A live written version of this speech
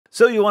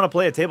So you want to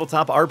play a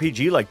tabletop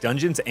RPG like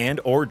Dungeons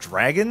and/or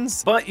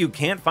Dragons? But you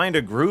can't find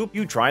a group?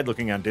 You tried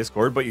looking on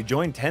Discord, but you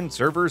joined 10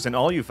 servers and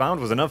all you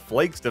found was enough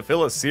flakes to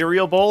fill a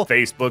cereal bowl?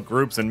 Facebook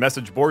groups and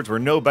message boards were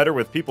no better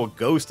with people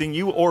ghosting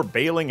you or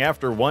bailing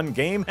after one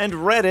game? And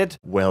Reddit?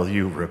 Well,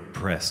 you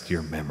repressed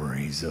your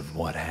memories of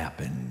what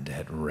happened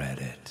at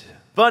Reddit.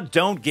 But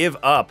don't give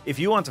up. If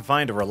you want to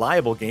find a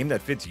reliable game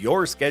that fits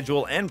your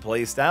schedule and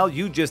playstyle,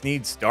 you just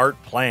need Start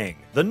Playing,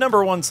 the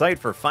 #1 site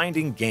for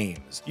finding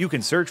games. You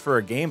can search for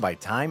a game by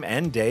time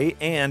and day,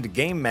 and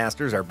Game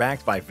Masters are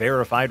backed by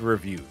verified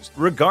reviews.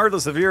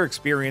 Regardless of your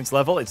experience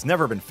level, it's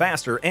never been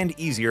faster and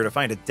easier to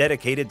find a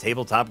dedicated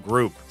tabletop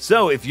group.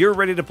 So if you're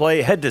ready to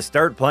play, head to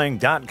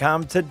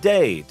startplaying.com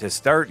today to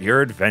start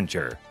your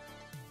adventure.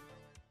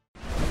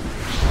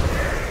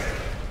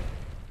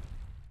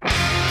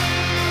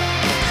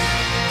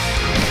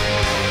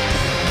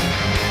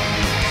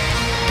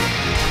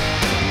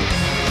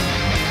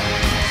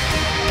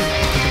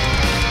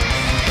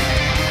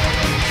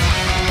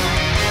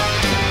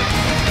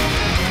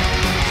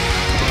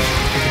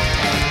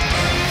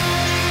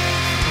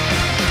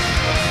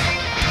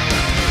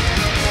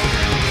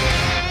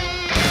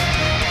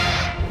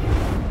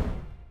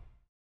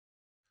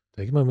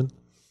 Take a moment.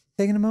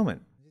 Taking a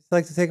moment. Just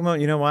like to take a moment.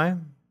 You know why?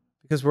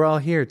 Because we're all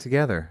here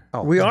together.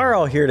 Oh, we are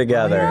all here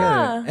together.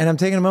 Yeah. And I'm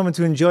taking a moment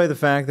to enjoy the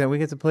fact that we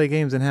get to play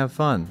games and have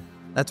fun.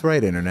 That's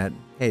right, Internet.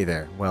 Hey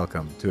there.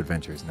 Welcome to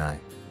Adventures Nigh.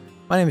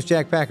 My name is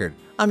Jack Packard.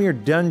 I'm your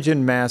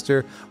Dungeon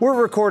Master. We're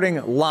recording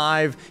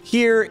live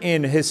here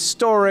in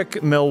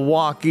historic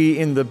Milwaukee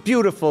in the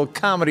beautiful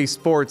Comedy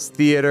Sports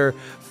Theater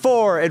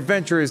for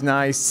Adventures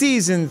Nigh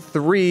Season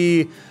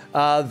 3.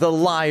 The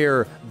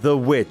Liar, the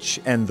Witch,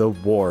 and the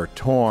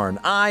Wartorn.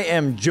 I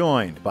am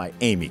joined by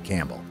Amy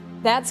Campbell.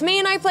 That's me,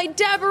 and I play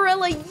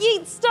Dabarilla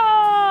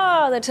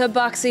Yeatstar, the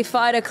Tabaxi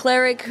fighter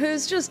cleric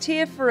who's just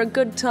here for a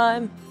good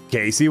time.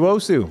 Casey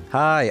Wosu.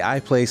 Hi, I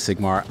play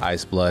Sigmar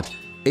Iceblood,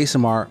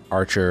 ASMR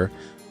Archer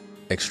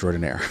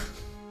Extraordinaire.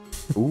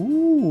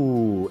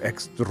 Ooh,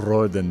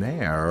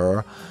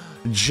 extraordinaire.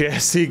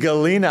 Jesse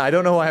Galena. I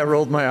don't know why I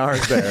rolled my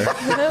R's there,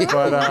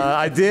 but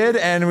I did,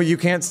 and you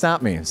can't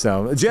stop me.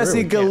 So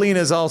Jesse Galena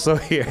is also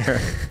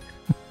here.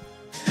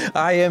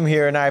 I am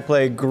here, and I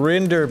play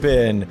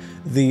Grinderbin,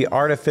 the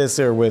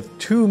artificer with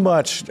too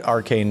much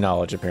arcane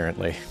knowledge,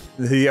 apparently.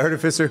 The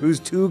artificer who's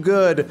too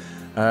good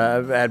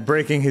at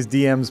breaking his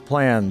DM's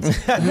plans.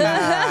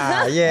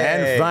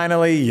 And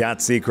finally,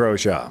 Yahtzee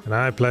Croshaw. And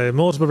I play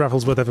Mortimer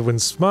Rafflesworth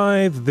Everwin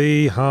Smythe,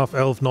 the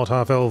half-elf, not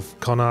half-elf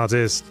con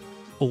artist,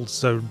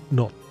 also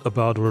not a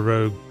bard or a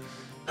rogue,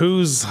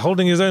 who's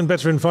holding his own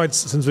better in fights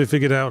since we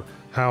figured out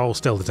how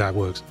stealth attack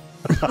works.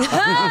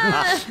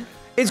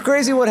 It's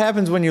crazy what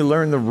happens when you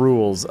learn the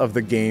rules of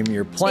the game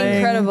you're playing.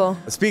 Incredible.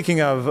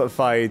 Speaking of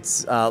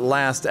fights,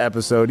 last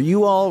episode,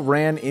 you all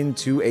ran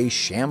into a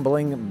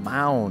shambling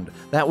mound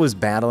that was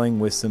battling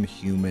with some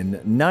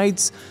human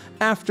knights.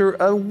 After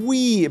a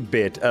wee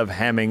bit of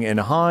hemming and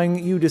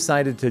hawing, you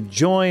decided to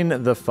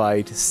join the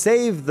fight,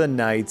 save the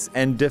knights,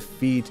 and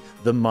defeat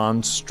the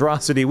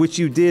monstrosity, which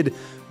you did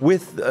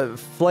with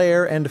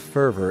flair and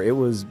fervor. It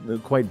was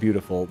quite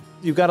beautiful.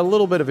 You got a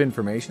little bit of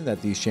information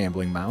that these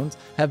shambling mounds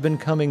have been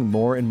coming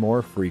more and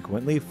more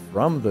frequently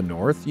from the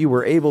north. You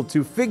were able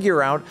to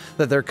figure out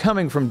that they're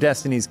coming from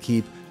Destiny's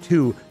Keep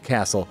to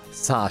Castle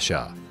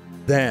Sasha.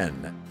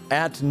 Then,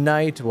 at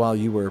night, while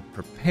you were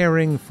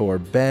preparing for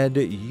bed,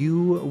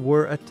 you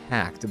were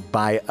attacked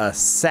by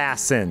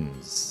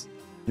assassins.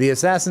 The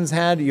assassins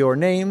had your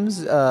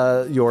names,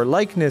 your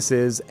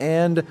likenesses,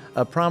 and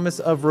a promise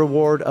of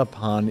reward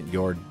upon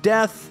your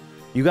death.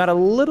 You got a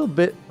little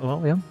bit...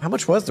 Well, yeah. How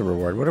much was the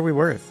reward? What are we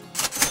worth?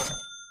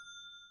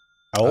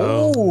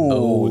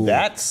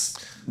 That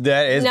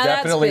is Now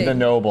that's definitely big. the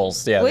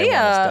nobles. Yeah, they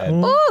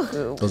want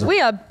us dead.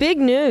 We are big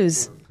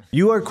news.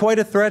 You are quite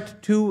a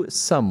threat to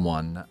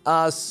someone.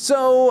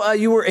 So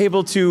you were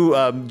able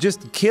to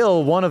just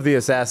kill one of the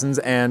assassins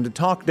and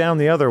talk down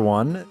the other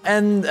one,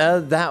 and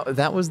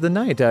that was the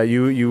night.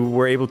 You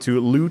were able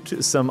to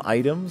loot some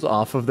items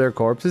off of their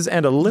corpses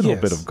and a little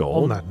bit of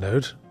gold. On that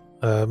note,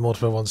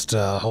 Mortimer wants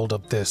to hold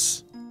up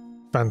this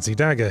fancy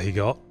dagger he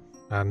got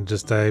and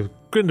just say,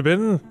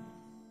 Grinderbin,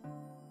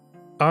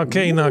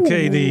 arcane,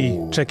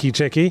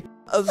 checky.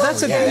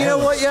 That's you know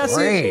what, Yahtzee?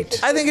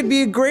 Great. I think it'd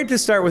be great to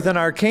start with an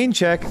arcane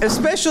check,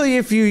 especially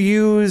if you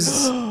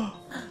use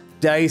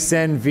Dice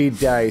Envy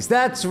Dice.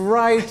 That's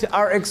right,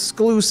 our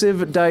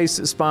exclusive dice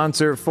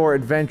sponsor for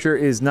Adventure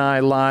is Nigh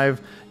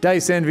Live.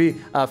 Dice Envy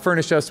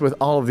furnished us with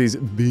all of these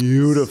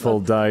beautiful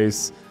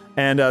dice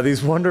and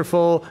these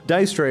wonderful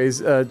dice trays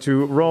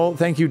to roll.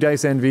 Thank you,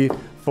 Dice Envy,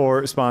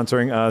 for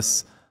sponsoring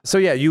us. So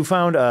yeah, you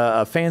found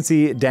a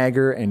fancy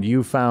dagger and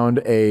you found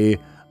a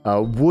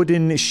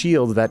wooden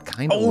shield that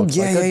kind of looks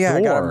like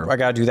a door. I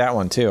gotta do that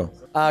one too.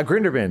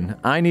 Grinderbin,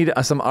 I need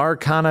some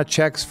Arcana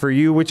checks for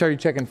you. Which are you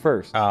checking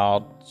first?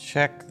 I'll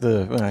check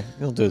the.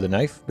 You'll do the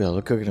knife.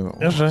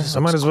 Yes, I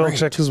might as well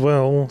check as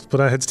well. Put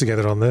our heads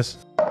together on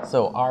this.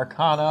 So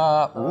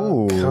Arcana.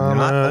 Ooh,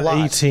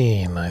 Arcana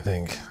 18, I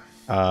think.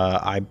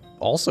 I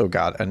also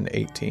got an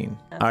 18.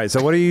 All right,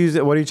 so what are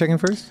you checking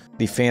first?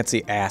 The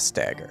fancy ass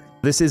dagger.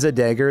 This is a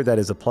dagger that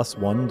is a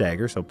 +1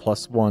 dagger, so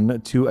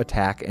 +1 to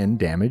attack and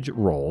damage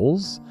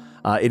rolls.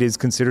 It is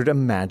considered a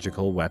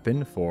magical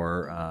weapon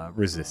for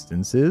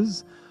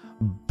resistances,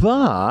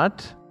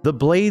 but the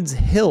blade's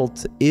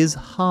hilt is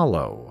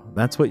hollow.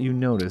 That's what you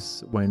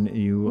notice when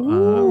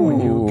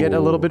you get a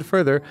little bit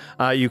further.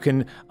 You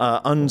can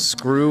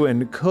unscrew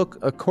and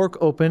cork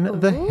open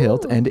the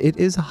hilt, and it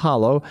is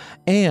hollow,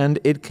 and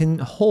it can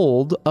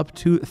hold up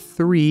to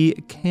 3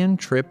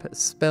 cantrip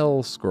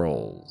spell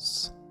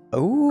scrolls.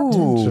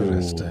 Ooh.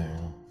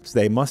 Interesting. So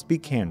they must be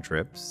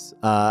cantrips,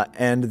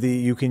 and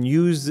you can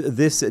use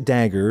this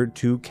dagger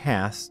to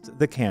cast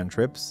the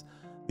cantrips.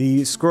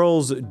 The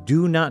scrolls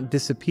do not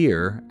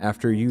disappear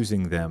after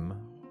using them.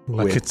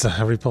 Like it's a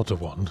Harry Potter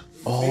wand.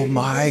 Oh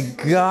my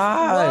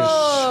gosh.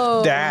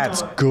 Whoa.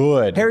 That's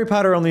good. Harry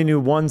Potter only knew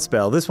 1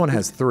 spell. This one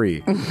has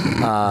 3.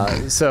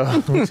 So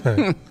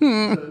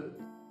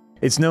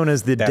it's known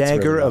as the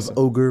Dagger really of awesome.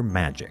 Ogre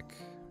Magic.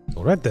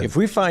 All right then. If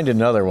we find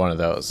another one of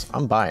those,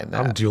 I'm buying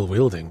that. I'm dual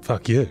wielding.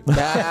 Fuck you.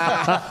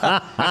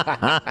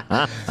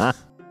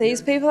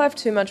 These people have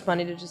too much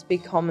money to just be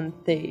common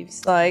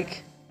thieves.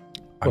 Like,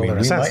 Well, they're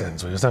we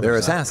assassins. We established They're that.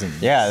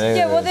 assassins.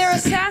 yeah, well, they're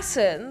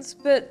assassins,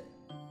 but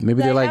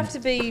Maybe they they're like, have to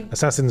be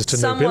Assassins to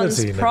someone's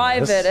nobility. no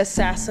private less.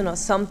 assassin or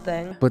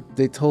something. but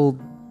they told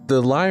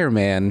the liar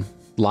man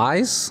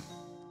lies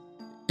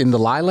in the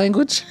lie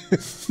language.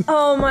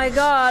 Oh my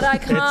god, I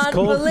can't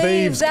called believe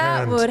thieves' that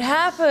cant. would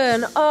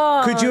happen.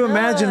 Oh, Could you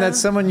imagine that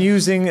someone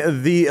using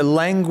the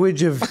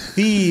language of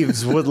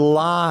thieves would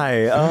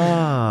lie?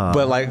 Ah.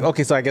 But like,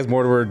 okay, so I guess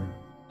Mortimer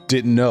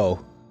didn't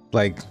know.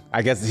 Like,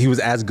 I guess he was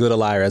as good a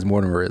liar as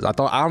Mortimer is.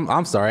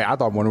 I'm sorry, I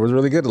thought Mortimer was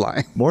really good at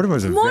lying.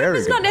 Mortimer's a very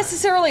Mortimer's good. not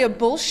necessarily a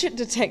bullshit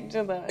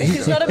detector, though.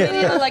 He's not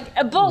immediately like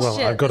a bullshit.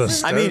 Well, I've got a This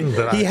is- I mean, stone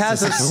that he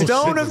acts has a as a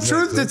stone bullshit of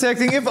truth detector.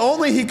 detecting. If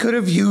only he could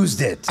have used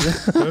it.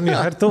 Only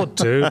I had thought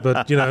to,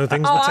 but you know,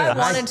 things Oh, were I tense.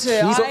 wanted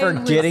to. He's I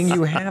forgetting was-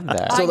 you have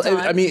that. I So don't.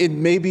 I mean, it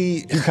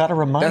maybe You gotta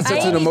remind That's me.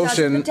 such an Amy does,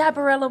 emotion. but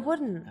Dabarella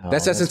wouldn't.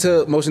 that sets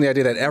into motion the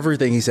idea that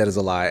everything he said is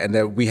a lie, and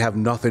that we have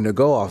nothing to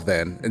go off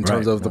then in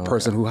terms of the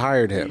person who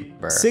hired him.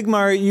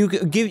 Sigmar, you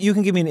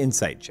can give me an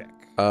insight check.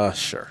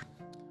 Sure.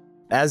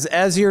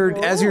 As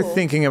you're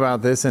thinking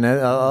about this, and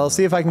I'll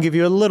see if I can give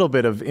you a little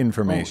bit of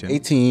information.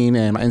 18,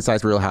 and my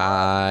insight's real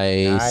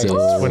high.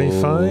 So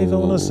 25, I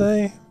want to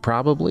say.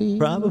 Probably.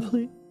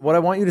 What I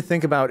want you to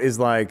think about is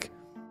like,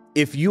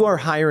 if you are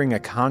hiring a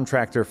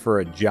contractor for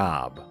a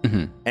job,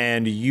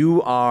 and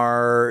you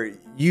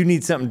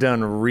need something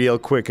done real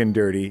quick and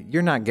dirty,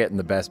 you're not getting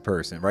the best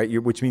person,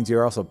 right? Which means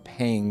you're also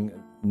paying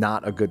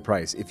not a good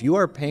price. If you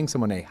are paying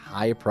someone a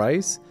high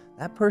price,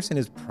 that person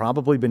has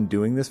probably been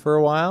doing this for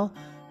a while,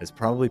 has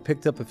probably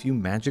picked up a few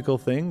magical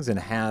things and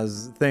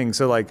has things.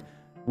 So like,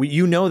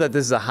 you know that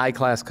this is a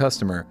high-class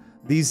customer.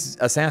 These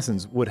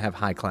assassins would have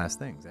high-class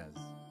things.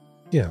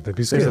 Yeah, they'd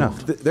be There's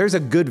scared. there's a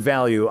good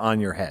value on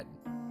your head.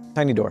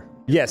 Tiny door.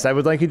 Yes, I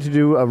would like you to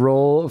do a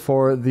roll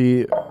for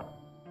the...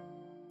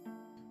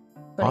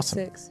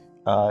 26.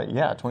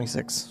 Yeah,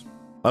 26.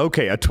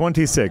 Okay, a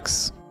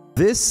 26.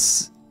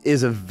 This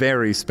is a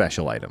very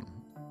special item.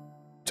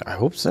 I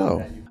hope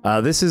so.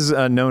 This is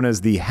known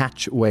as the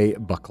Hatchway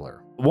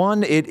Buckler.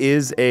 One, it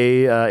is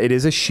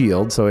a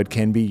shield, so it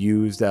can be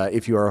used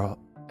if you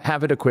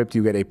have it equipped.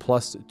 You get a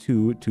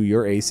 +2 to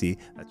your AC.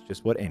 That's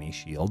just what any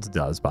shield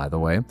does, by the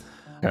way.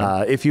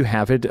 If you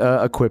have it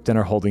equipped and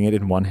are holding it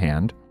in one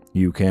hand,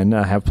 you can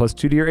have +2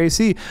 to your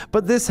AC.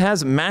 But this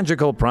has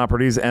magical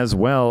properties as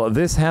well.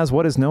 This has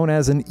what is known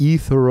as an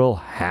ethereal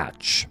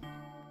hatch.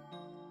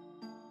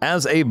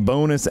 As a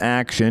bonus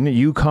action,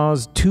 you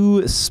cause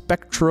 2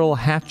 spectral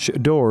hatch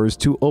doors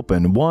to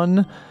open,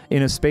 one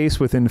in a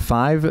space within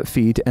 5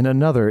 feet and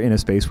another in a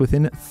space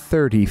within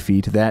 30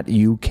 feet that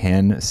you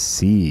can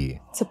see.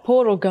 It's a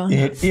portal gun.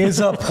 It is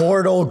a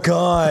portal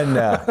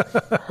gun.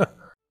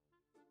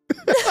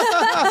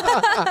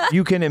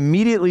 You can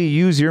immediately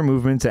use your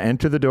movement to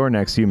enter the door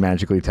next to you,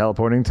 magically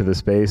teleporting to the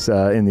space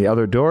in the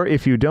other door.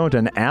 If you don't,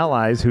 an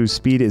allies whose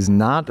speed is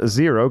not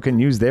 0 can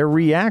use their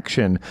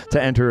reaction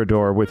to enter a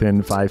door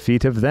within 5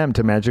 feet of them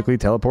to magically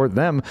teleport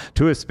them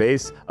to a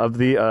space of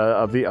the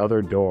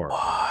other door.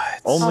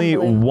 What? Only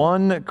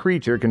one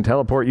creature can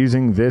teleport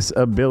using this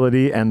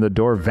ability, and the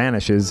door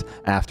vanishes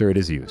after it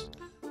is used.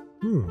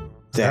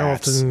 How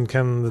often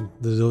can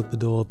the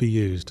door be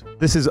used?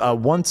 This is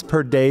once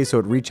per day, so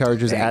it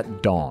recharges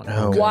at dawn.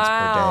 Oh,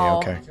 Wow.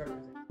 once per day. Okay.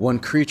 One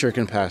creature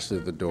can pass through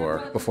the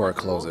door before it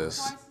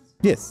closes.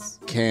 Yes.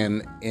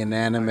 Can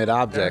inanimate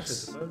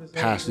objects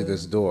pass through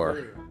this door?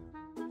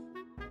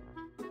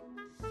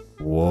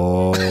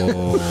 Whoa.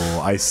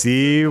 I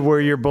see where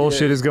your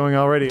bullshit is going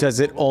already. Does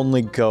it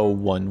only go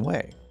one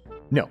way?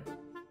 No.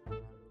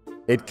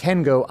 It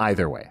can go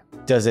either way.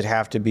 Does it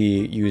have to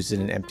be used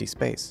in an empty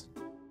space?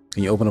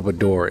 Can you open up a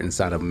door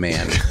inside of a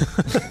man?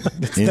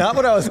 It's not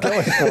what I was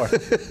going for.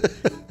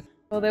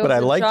 Well, there But was I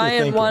a like your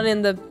giant thinking. one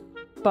in the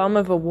bum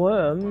of a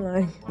worm.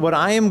 Like, What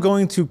I am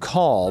going to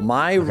call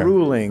my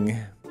ruling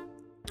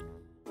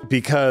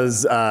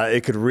because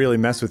it could really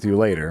mess with you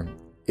later,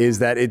 is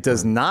that it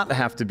does not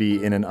have to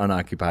be in an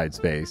unoccupied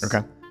space.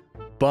 Okay.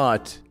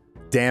 But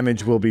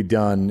damage will be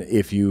done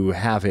if you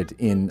have it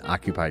in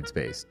occupied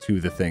space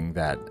to the thing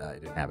that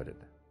it inhabited.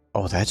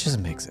 Oh, that just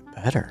makes it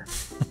better.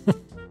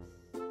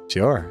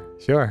 Sure.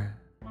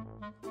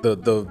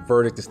 The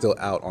verdict is still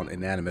out on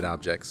inanimate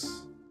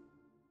objects,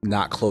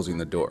 not closing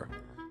the door.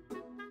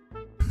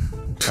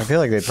 I feel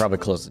like they'd probably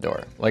close the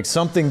door. Like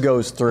something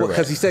goes through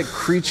Because it. he said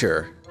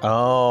creature.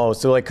 Oh,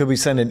 so like could we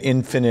send an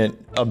infinite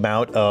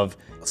amount of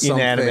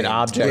inanimate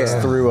objects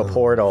through a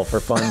portal for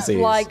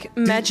funsies? Like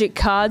magic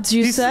cards,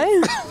 you say?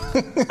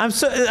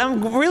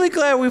 I'm really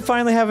glad we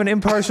finally have an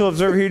impartial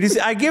observer here.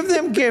 I give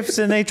them gifts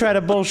and they try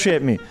to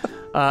bullshit me.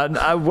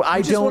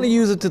 I just want to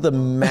use it to the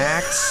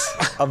max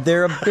of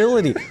their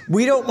ability.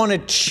 We don't want to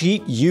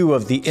cheat you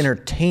of the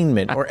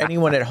entertainment or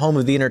anyone at home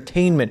of the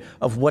entertainment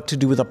of what to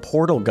do with a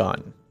portal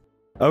gun.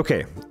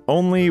 Okay,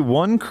 only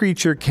one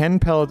creature can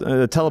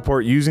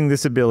teleport using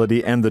this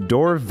ability, and the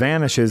door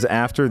vanishes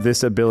after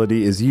this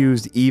ability is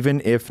used,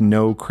 even if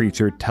no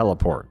creature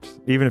teleports.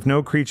 Even if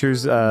no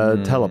creatures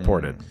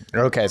teleported.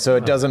 Okay, so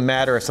it doesn't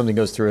matter if something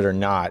goes through it or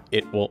not.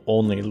 It will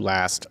only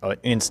last an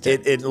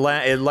instant. It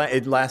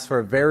lasts for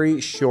a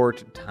very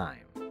short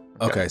time.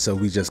 Okay, so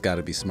we just got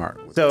to be smart.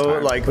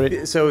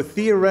 So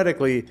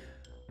theoretically,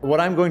 what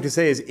I'm going to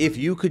say is if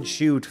you could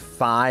shoot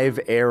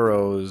 5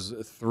 arrows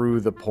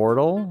through the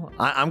portal,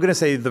 I'm going to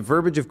say the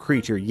verbiage of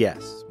creature,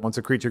 yes. Once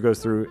a creature goes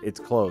through, it's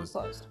closed.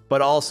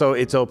 But also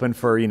it's open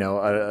for,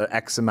 a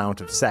X amount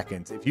of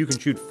seconds. If you can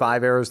shoot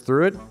 5 arrows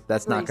through it,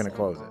 that's not going to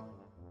close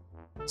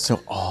it.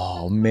 So,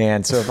 oh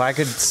man, so if I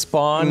could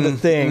spawn the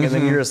thing and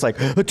then you're just like...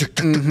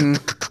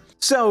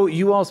 So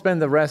you all spend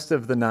the rest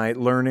of the night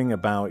learning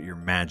about your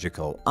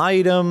magical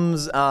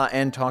items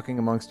and talking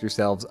amongst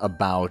yourselves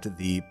about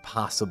the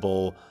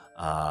possible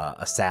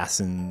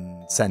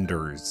assassin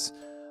senders.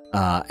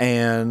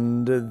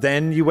 And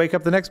then you wake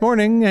up the next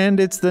morning, and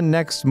it's the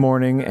next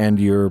morning, and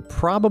you're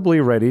probably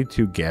ready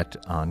to get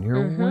on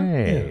your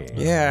way.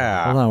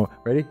 Yeah. Hold on.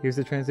 Ready? Here's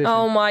the transition.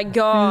 Oh my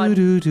god.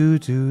 And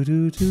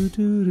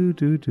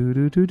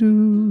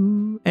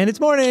it's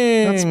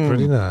morning. That's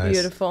pretty nice.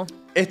 Beautiful.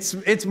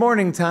 It's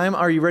morning time.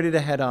 Are you ready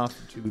to head off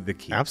to the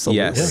keep? Absolutely.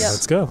 Yes. Yeah,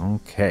 let's go.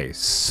 Okay,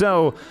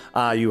 so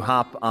you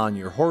hop on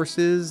your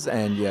horses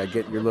and you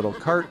get your little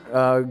cart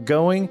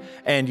going,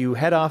 and you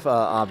head off.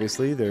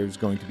 Obviously, there's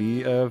going to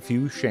be a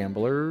few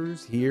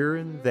shamblers here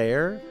and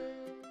there.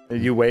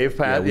 You wave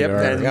past.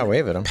 Yeah,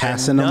 wave at them.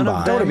 Passing them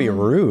by. Don't want to be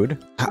rude.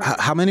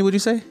 How many would you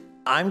say?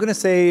 I'm going to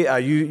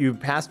say you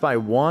passed by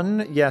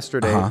one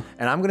yesterday,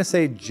 and I'm going to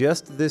say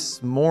just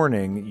this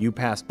morning you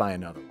passed by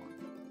another one.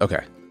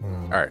 Okay.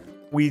 All right.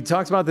 We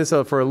talked about this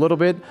for a little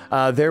bit.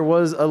 There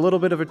was a little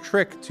bit of a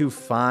trick to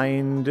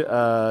find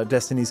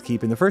Destiny's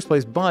Keep in the first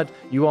place, but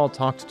you all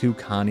talked to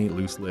Connie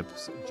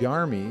Looselips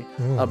Jarmy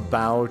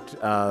about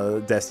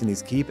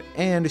Destiny's Keep,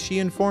 and she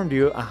informed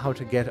you how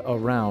to get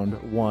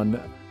around one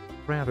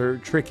rather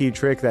tricky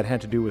trick that had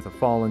to do with a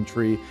fallen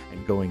tree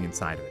and going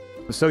inside of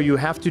it. So you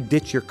have to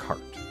ditch your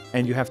cart,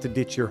 and you have to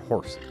ditch your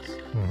horses.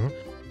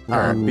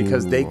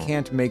 Because they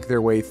can't make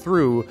their way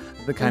through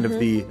the kind of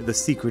the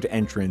secret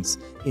entrance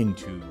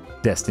into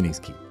Destiny's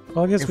Keep.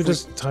 Well, I guess we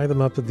just tie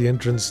them up at the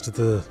entrance to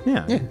the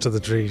to the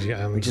tree,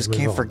 and We just move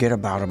can't on. forget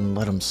about them and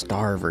let them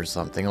starve or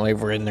something. Like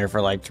we're in there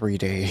for like 3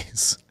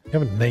 days. You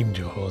haven't named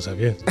your horse, have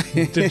you?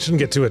 You shouldn't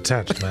get too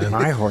attached, man.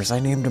 My horse, I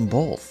named them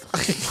both.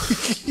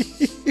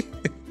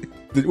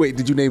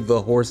 Did you name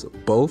the horse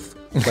both?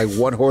 Like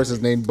one horse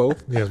is named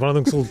both? Yes, one of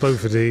them's called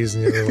Beaufort's,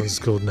 and the other one's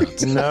called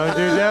Nuts. No,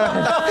 dude,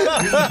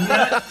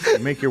 no. You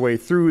make your way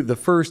through the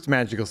first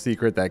magical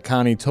secret that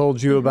Connie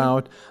told you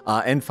about,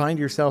 and find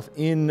yourself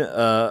in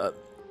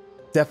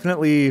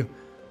definitely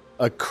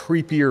a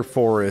creepier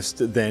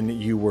forest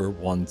than you were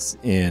once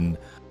in.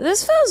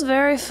 This feels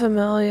very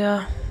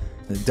familiar.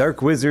 The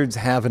dark wizards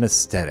have an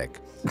aesthetic.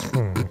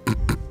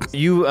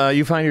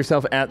 You find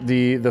yourself at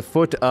the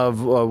foot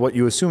of what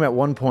you assume at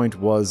one point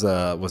was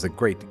a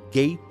great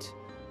gate,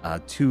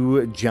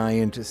 2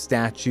 giant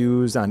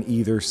statues on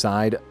either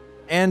side,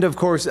 and of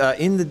course,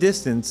 in the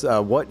distance,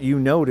 what you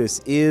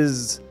notice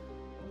is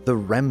the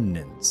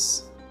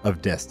remnants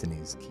of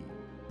Destiny's Keep.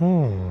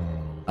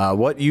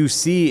 What you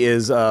see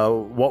is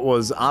what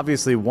was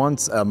obviously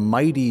once a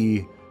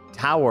mighty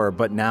tower,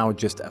 but now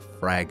just a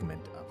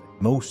fragment of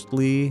it,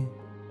 mostly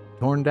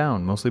torn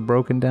down, mostly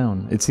broken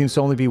down. It seems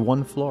to only be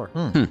 1 floor.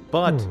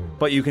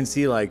 But you can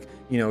see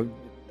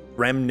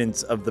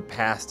remnants of the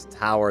past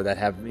tower that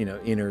have,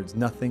 innards,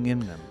 nothing in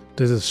them.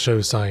 Does this show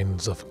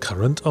signs of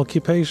current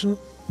occupation?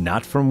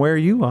 Not from where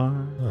you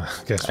are.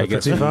 Guess we're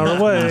pretty far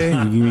away.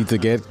 You need to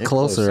get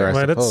closer, I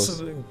Right,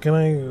 suppose.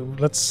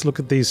 let's look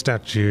at these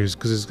statues,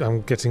 because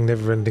I'm getting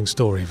never-ending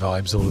story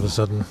vibes all of a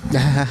sudden.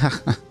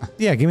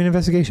 Yeah, give me an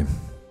investigation.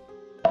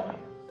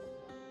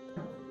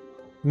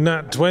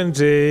 Nat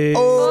 20.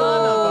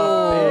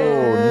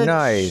 Oh,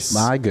 nice.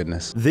 My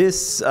goodness.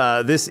 This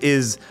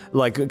is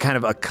like kind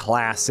of a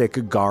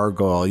classic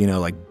gargoyle,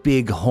 like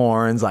big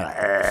horns, like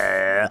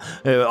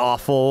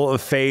awful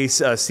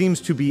face.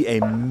 Seems to be a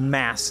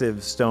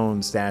massive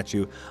stone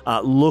statue,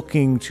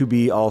 looking to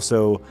be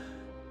also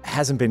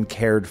hasn't been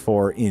cared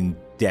for in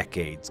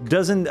decades.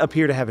 Doesn't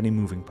appear to have any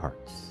moving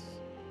parts.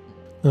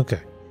 Okay.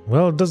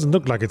 Well, it doesn't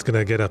look like it's going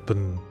to get up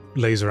and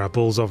laser our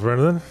balls off or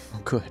anything.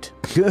 Good.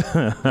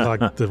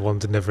 Like the one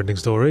to Neverending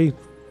Story.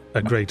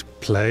 A great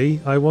play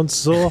I once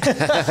saw.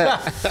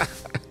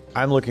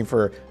 I'm looking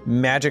for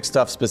magic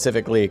stuff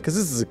specifically because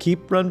this is a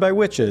keep run by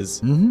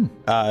witches. Mm-hmm.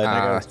 I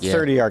got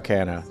 30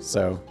 arcana,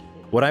 so.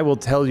 What I will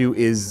tell you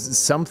is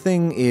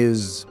something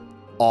is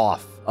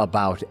off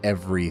about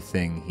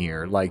everything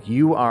here. Like,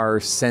 you are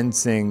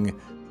sensing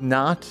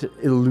not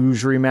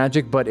illusory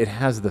magic, but it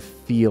has the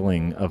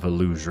feeling of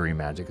illusory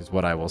magic, is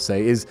what I will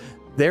say. Is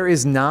there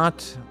is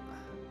not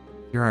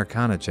your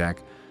arcana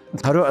check.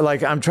 How do I,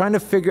 like, I'm trying to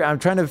figure out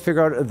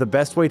the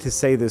best way to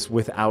say this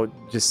without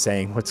just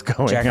saying what's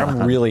going Jack,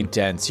 on. I'm really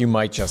dense. You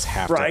might just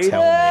have to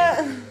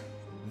tell me.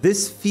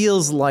 This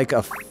feels like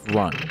a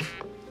front.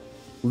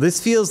 This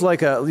feels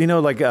like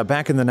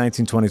back in the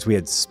 1920s we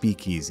had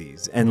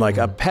speakeasies and like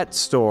a pet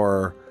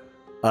store.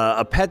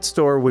 A pet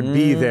store would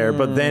be there,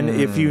 but then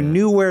if you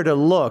knew where to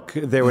look,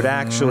 there would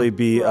actually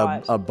be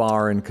a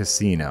bar and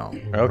casino.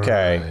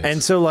 Okay. Right.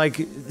 And so, like,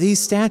 these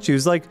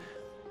statues, like,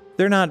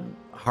 they're not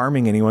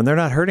harming anyone, they're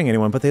not hurting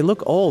anyone, but they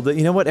look old.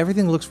 You know what?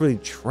 Everything looks really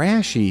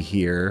trashy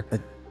here,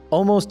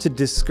 almost to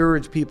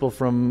discourage people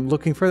from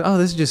looking further. Oh,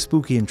 this is just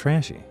spooky and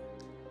trashy.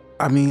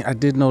 I mean, I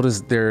did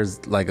notice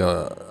there's like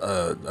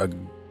a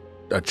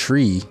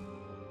tree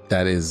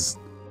that is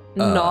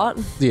Not.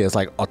 yeah, it's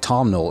like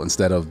autumnal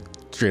instead of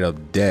straight up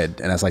dead,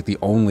 and that's like the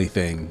only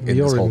thing in The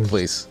this whole orange.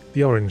 place.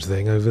 The orange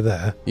thing over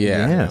there.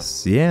 Yeah.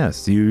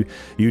 Yes. You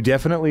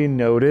definitely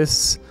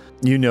notice.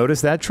 You notice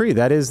that tree.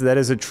 That is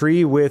a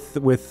tree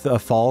with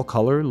fall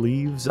color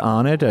leaves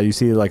on it. You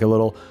see like a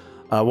little,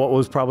 what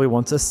was probably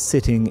once a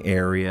sitting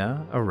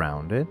area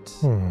around it.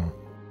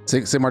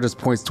 Sigmar just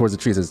points towards the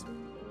tree and says,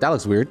 "That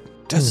looks weird."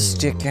 Does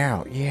stick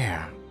out,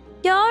 yeah.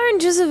 Yeah,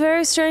 orange is a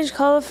very strange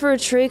color for a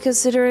tree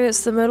considering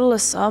it's the middle of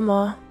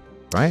summer.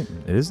 Right.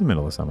 It is the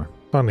middle of summer.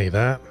 Funny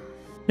that.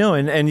 No,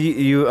 and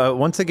you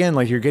once again,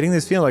 like, you're getting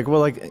this feeling like,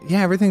 well, like,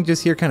 yeah, everything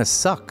just here kind of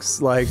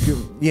sucks. Like,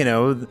 you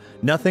know,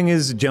 nothing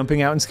is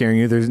jumping out and scaring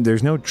you.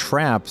 There's no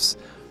traps.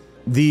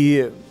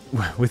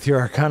 With your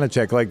Arcana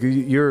check, like,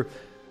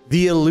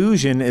 the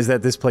illusion is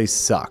that this place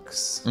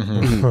sucks.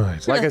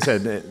 Right. Like I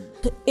said,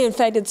 In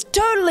fact, it's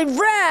totally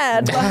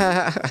rad.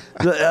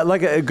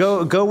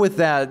 go with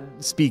that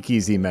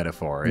speakeasy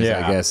metaphor. I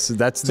guess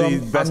that's So the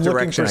I'm best looking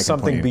direction for I can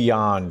something point you.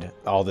 beyond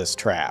all this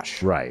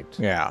trash. Right.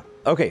 Yeah.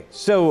 Okay,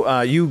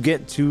 so you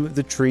get to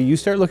the tree. You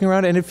start looking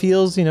around, and it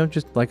feels,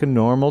 just like a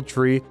normal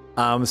tree.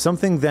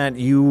 Something that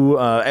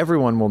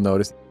everyone will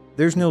notice: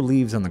 there's no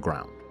leaves on the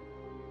ground.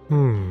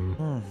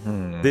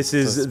 This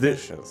is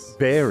Suspicious.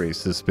 Very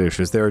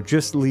suspicious. There are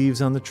just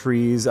leaves on the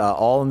trees,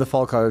 all in the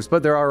fall colors,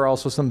 but there are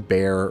also some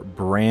bare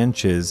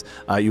branches.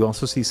 You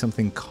also see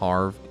something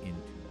carved into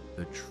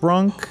the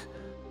trunk.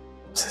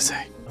 What's it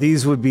say?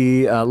 These would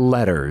be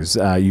letters.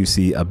 You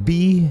see a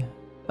B,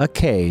 a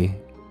K,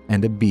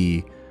 and a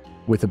B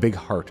with a big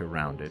heart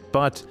around it.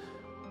 But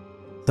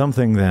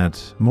something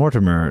that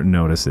Mortimer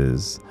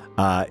notices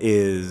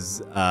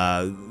is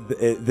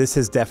this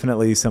is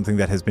definitely something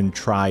that has been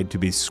tried to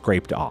be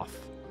scraped off.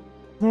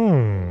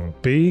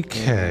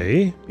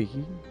 BK.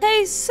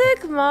 Hey,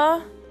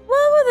 Sigma,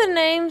 what were the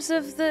names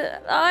of the...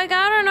 I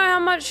don't know how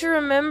much you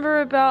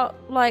remember about,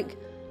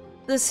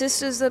 the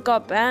sisters that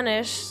got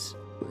banished.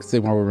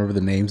 Sigmar will remember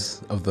the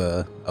names of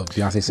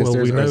Beyonce's sisters,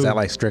 we or is know-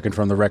 that stricken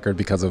from the record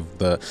because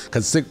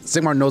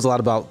Sigmar knows a lot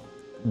about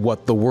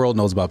what the world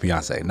knows about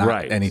Beyonce,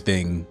 not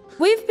anything.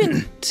 We've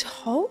been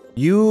told,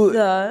 You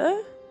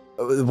though.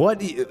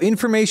 What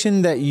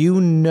information that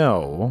you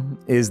know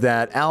is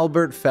that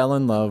Albert fell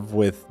in love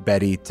with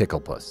Betty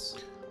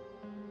Ticklepuss.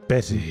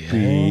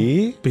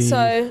 Betty. B. So,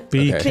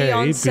 BK.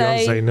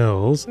 Beyonce- Beyonce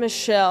Knowles.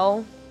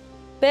 Michelle,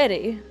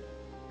 Betty.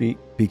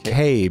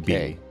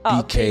 BKB.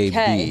 Oh, BKB.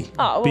 BK.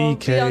 Oh, well, BK.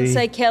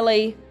 Beyonce,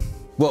 Kelly.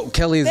 Well,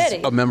 Kelly is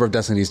Betty. a member of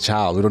Destiny's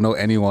Child. We don't know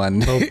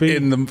anyone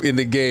in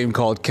the game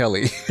called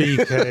Kelly.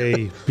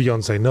 BK.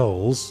 Beyonce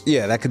Knowles.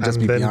 Yeah, that could just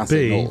And be then Beyonce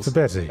B Knowles. for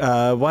Betty.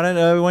 Why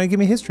don't you give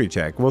me a history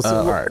check? We'll see.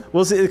 all right.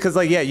 We'll see, because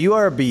you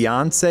are a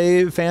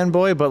Beyonce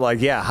fanboy, but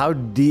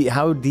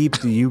how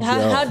deep do you go?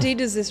 How deep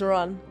does this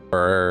run?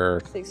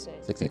 Or 16.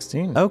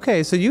 16.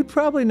 Okay, so you'd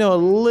probably know a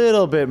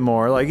little bit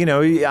more.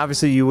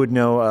 Obviously you would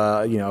know,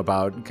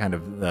 about kind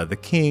of the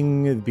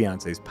king,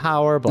 Beyonce's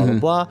power, blah, blah,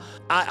 blah.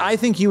 I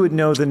think you would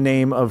know the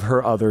name of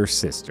her other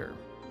sister.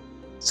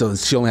 So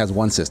she only has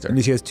one sister.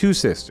 And she has two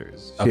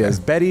sisters. She Okay. has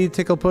Betty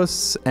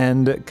Ticklepuss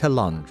and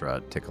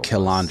Calandra Ticklepuss.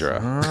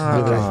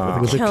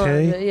 Calandra. With a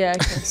Calendar, K. yeah.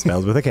 Okay.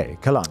 Spelled with a K.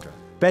 Calandra.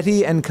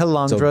 Betty and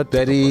Calandra So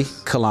Betty,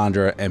 Ticklepuss.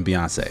 Calandra, and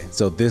Beyonce.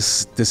 So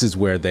this is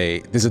where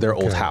this is their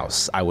old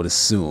house, I would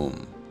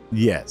assume.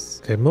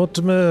 Yes. Okay,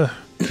 Mortimer,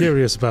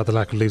 curious about the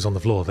lack of leaves on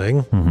the floor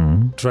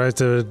thing, tries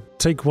to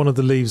take one of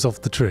the leaves off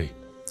the tree.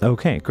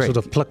 Okay, great. Sort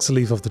of plucks a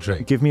leaf off the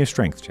tree. Give me a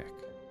strength check.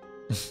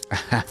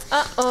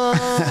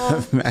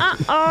 Uh-oh.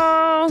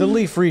 Uh-oh. The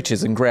leaf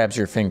reaches and grabs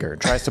your finger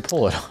and tries to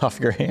pull it off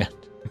your hand.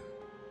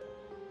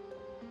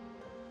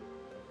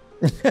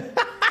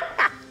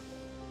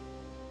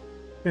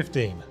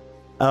 15.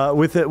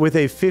 With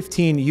a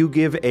 15, you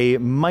give a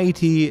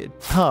mighty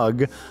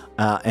tug,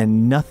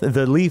 and nothing.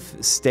 The leaf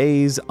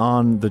stays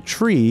on the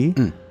tree,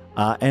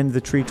 and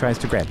the tree tries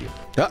to grab you.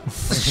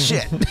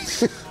 Shit.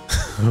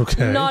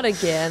 Okay. Not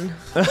again.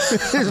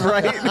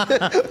 Right?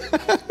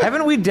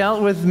 Haven't we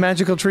dealt with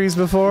magical trees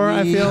before?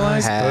 I feel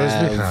like.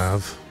 Suppose we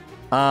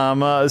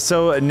have.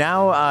 So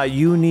now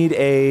you need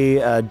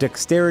a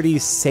dexterity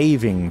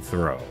saving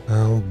throw.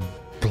 Oh,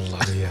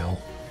 bloody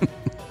hell.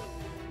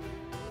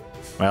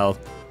 Well,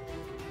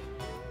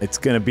 it's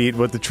gonna beat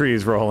what the tree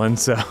is rolling.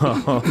 So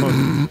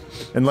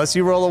unless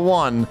you roll a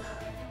 1.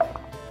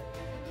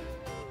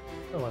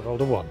 Oh, I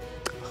rolled a 1.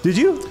 Did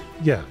you?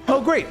 Yeah.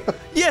 Oh, great.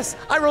 Yes,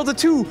 I rolled a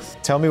 2.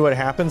 Tell me what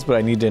happens, but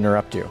I need to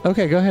interrupt you.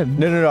 Okay, go ahead.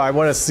 No. I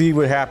want to see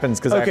what happens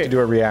because I have Okay. to do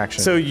a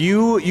reaction. So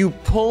you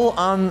pull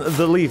on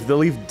the leaf. The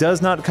leaf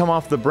does not come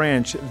off the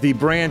branch. The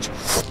branch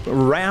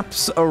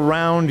wraps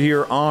around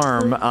your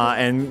arm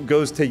and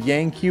goes to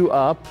yank you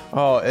up.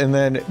 Oh, and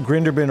then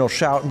Grinderbin will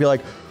shout and be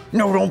like,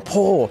 "No, don't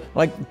pull!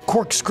 Like,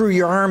 corkscrew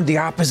your arm the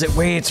opposite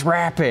way it's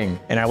wrapping."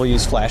 And I will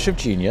use Flash of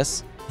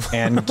Genius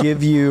and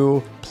give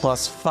you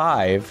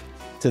 +5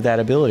 to that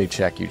ability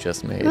check you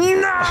just made.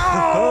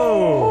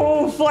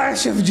 No!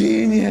 Flash of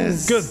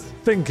genius. Good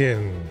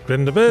thinking,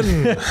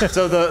 Grinderbin.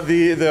 So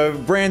the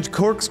branch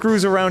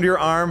corkscrews around your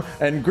arm,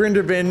 and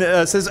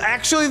Grinderbin says,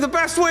 "Actually, the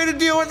best way to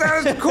deal with that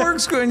is to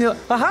corkscrew." And you're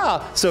like,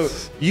 "Aha!" So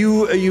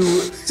you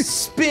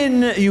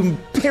spin, you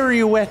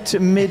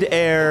pirouette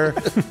midair,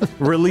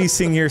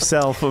 releasing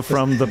yourself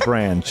from the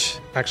branch.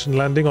 Action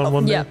landing on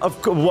one Yeah. knee.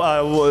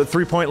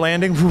 3-point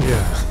landing.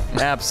 Yeah.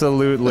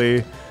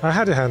 Absolutely. I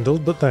had it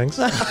handled, but thanks.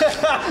 And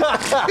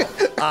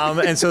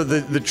so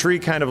the tree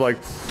kind of like,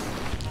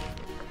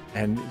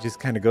 and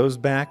just kind of goes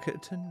back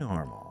to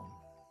normal.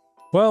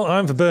 Well,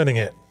 I'm for burning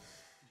it.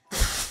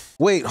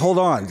 Wait, hold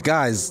on,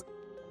 guys.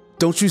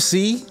 Don't you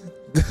see?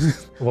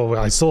 Well,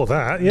 I saw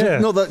that, yeah.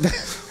 No,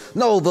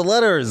 the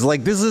letters.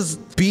 Like, this is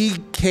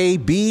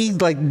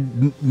BKB. Like,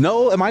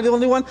 no, am I the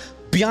only one?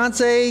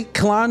 Beyonce,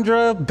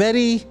 Calandra,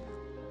 Betty,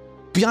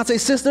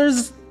 Beyonce's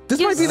sisters. This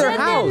might be their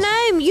house.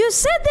 Their name. You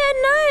said their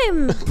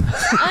name.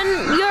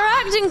 And you're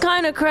acting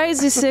kind of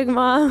crazy,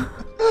 Sigma.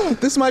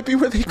 This might be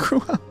where they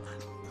grew up.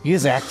 He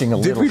is acting a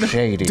little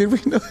shady. Did we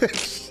know?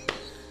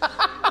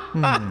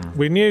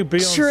 We knew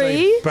Beyonce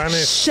Tree?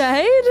 banished.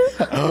 Shade?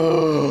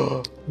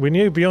 We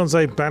knew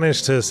Beyonce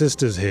banished her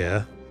sisters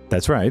here.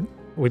 That's right.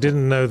 We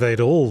didn't know they'd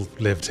all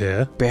lived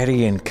here.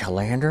 Betty and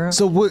Calandra?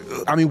 So,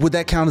 would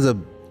that count as a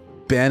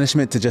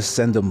banishment to just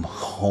send them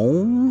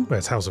home? Well,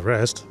 it's house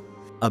arrest.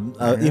 A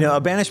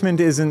banishment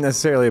isn't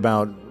necessarily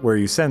about where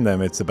you send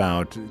them. It's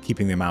about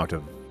keeping them out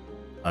of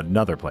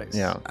another place.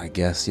 Yeah. I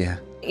guess, yeah.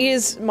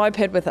 Is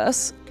Moped with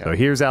us? So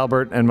here's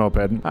Albert and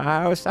Moped.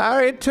 I'm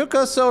sorry it took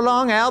us so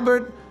long,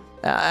 Albert.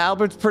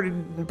 Albert's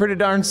pretty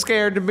darn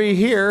scared to be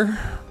here.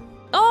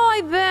 Oh, I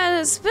bet.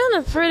 It's been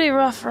a pretty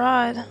rough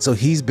ride. So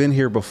he's been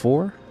here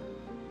before?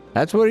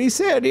 That's what he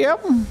said,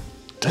 yep.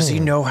 Does he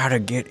know how to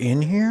get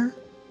in here?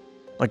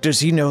 Like,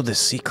 does he know the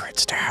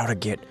secrets to how to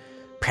get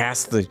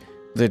past the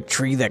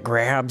tree that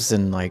grabs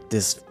and, like,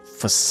 this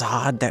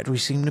facade that we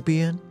seem to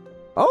be in?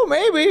 Oh,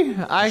 maybe.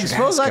 I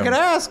suppose ask I could him.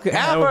 ask. Yeah,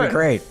 that Albert. would be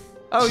great.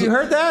 Oh, you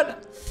heard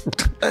that?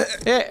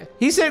 Yeah,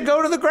 he said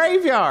go to the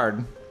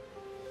graveyard.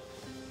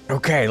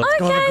 Okay, let's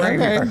go to the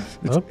graveyard.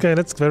 Okay,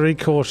 let's very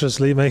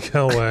cautiously make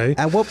our way.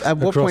 At what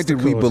Across point the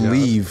did we courtyard.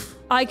 believe?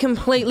 I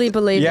completely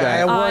believe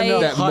Yeah, that. I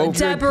 100%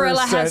 Deborah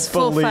has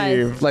full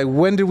faith. Like,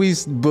 when did we,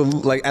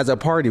 like, as a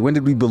party, when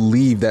did we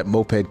believe that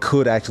Moped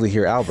could actually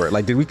hear Albert?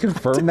 Like, did we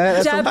confirm that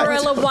at some point?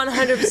 Deborah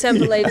 100%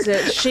 believes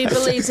it. She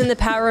believes in the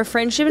power of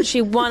friendship, and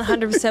she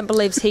 100%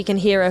 believes he can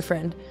hear her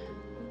friend.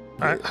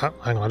 Hang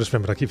on, I just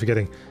remembered. I keep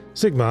forgetting.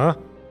 Sigmar,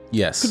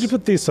 Yes. could you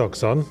put these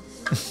socks on?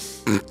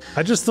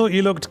 I just thought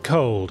you looked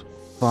cold.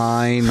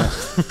 Fine.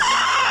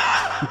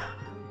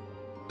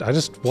 I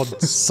just want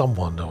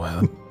someone to wear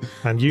them.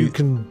 And you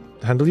can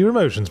handle your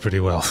emotions pretty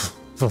well,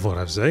 from what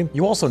I've seen.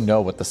 You also know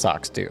what the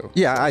socks do.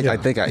 Yeah, I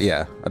think we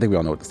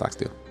all know what the stocks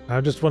do.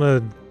 I just want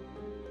to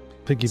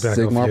piggyback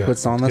Sigmar off you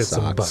puts on to the get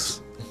some socks.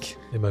 buffs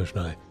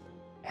emotionally.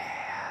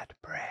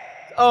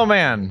 Oh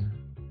man,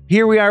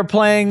 here we are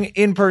playing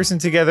in person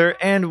together,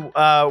 and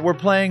we're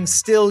playing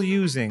still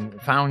using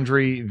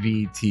Foundry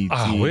VTT.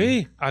 Are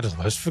we? I'd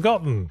almost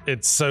forgotten.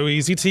 It's so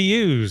easy to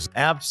use.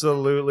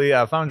 Absolutely.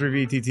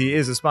 Foundry VTT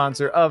is a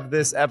sponsor of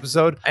this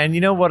episode. And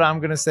you know what I'm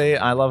going to say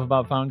I love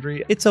about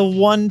Foundry? It's a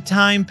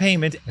one-time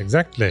payment.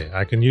 Exactly.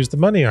 I can use the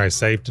money I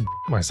saved to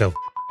myself.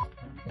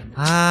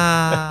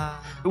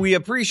 Ah. We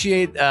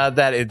appreciate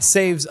that it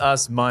saves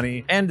us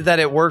money and that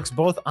it works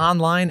both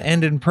online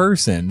and in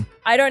person.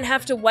 I don't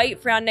have to wait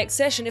for our next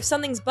session. If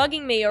something's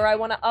bugging me or I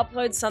want to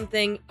upload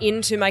something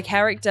into my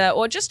character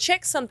or just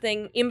check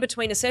something in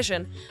between a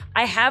session,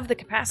 I have the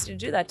capacity to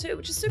do that too,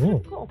 which is super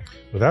cool.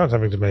 Without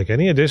having to make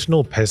any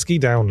additional pesky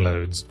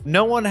downloads.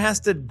 No one has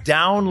to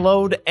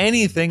download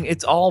anything.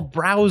 It's all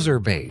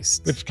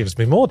browser-based. Which gives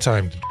me more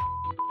time to...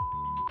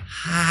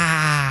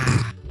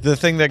 The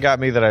thing that got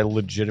me that I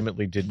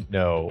legitimately didn't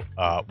know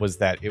was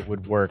that it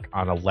would work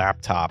on a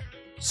laptop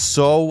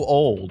so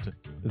old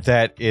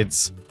that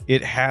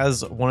it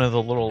has one of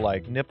the little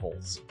like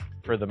nipples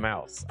for the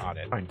mouse on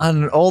it.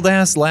 On an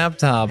old-ass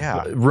laptop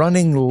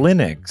running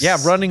Linux. Yeah,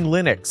 running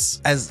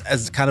Linux.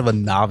 As kind of a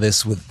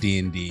novice with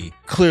D&D,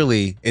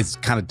 clearly it's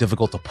kind of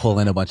difficult to pull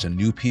in a bunch of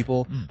new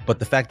people, but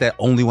the fact that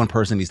only one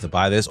person needs to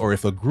buy this, or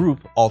if a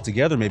group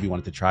altogether maybe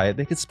wanted to try it,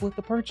 they could split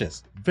the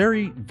purchase.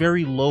 Very,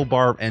 very low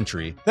bar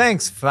entry.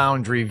 Thanks,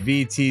 Foundry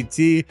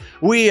VTT.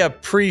 We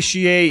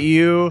appreciate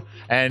you,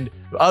 and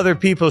other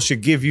people should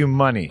give you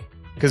money.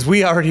 Because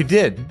we already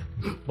did.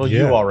 Well,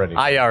 you already.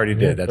 I already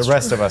did. That's the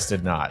rest of us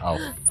did not.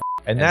 Oh,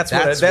 and that's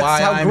why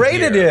how I'm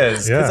great it here.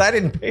 is. Because Yeah. I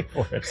didn't pay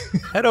for it.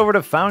 Head over to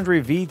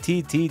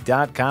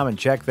foundryvtt.com and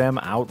check them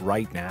out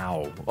right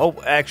now. Oh,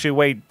 actually,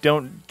 wait.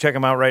 Don't check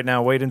them out right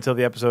now. Wait until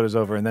the episode is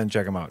over and then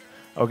check them out.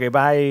 Okay,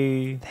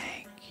 bye.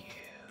 Thank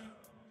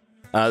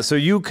you. So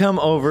you come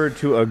over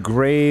to a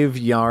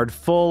graveyard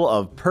full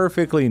of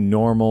perfectly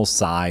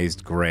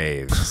normal-sized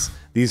graves.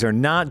 These are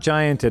not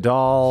giant at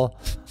all.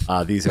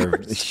 These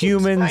are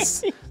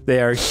humans.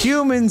 They are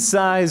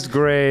human-sized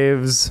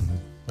graves.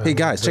 Hey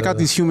guys, check out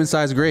these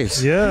human-sized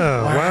graves.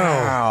 Yeah,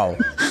 wow. Wow.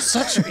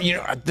 Such,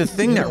 the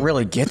thing that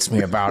really gets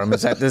me about them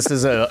is that this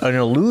is an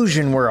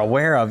illusion we're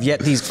aware of,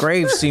 yet these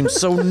graves seem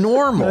so I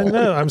normal.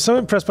 know. I'm so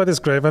impressed by this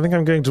grave. I think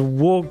I'm going to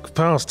walk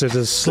past it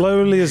as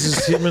slowly as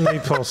is humanly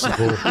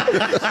possible.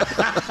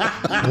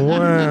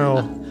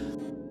 Wow.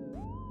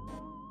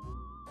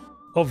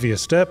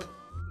 Obvious step.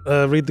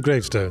 Read the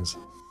gravestones.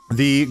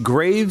 The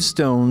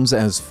gravestones,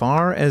 as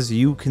far as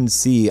you can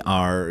see,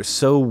 are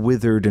so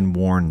withered and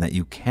worn that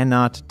you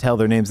cannot tell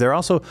their names. They're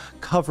also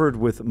covered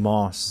with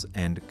moss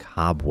and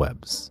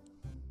cobwebs.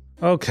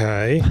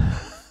 Okay.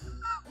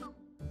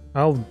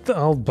 I'll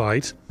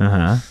bite.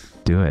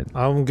 Do it.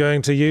 I'm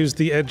going to use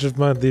the edge of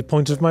the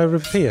point of my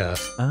rapier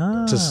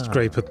to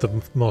scrape at the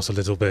moss a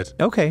little bit.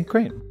 Okay,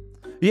 great.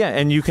 Yeah,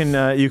 and you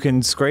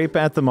can scrape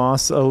at the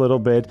moss a little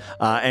bit,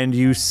 and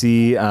you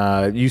see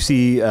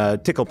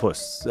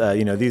Ticklepuss.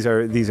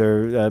 These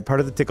are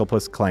part of the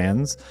Ticklepuss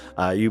clans.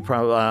 You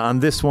probably on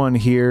this one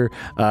here,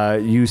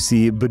 you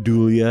see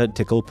Bedulia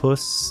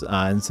Ticklepuss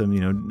and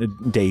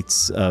some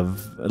dates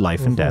of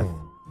life and death.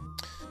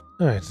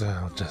 All right,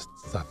 I'll just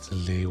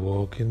subtly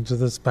walk back into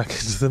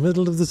the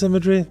middle of the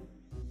cemetery.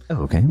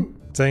 Oh, okay.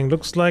 Saying,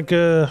 looks like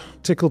a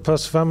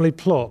Ticklepuss family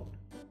plot.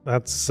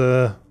 That's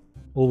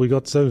all we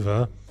got so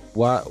far.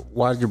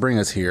 Why did you bring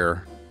us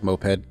here,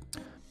 Moped?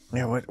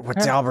 Yeah,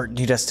 what's Albert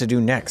need us to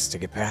do next to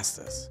get past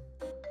this?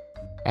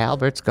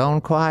 Albert's gone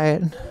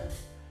quiet.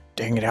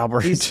 Dang it,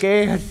 Albert. He's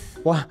scared.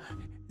 Why?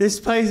 This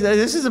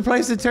is a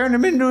place to turn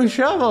him into a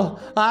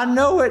shovel. I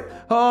know it.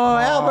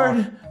 Oh,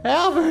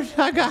 Albert,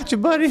 I got you,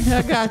 buddy.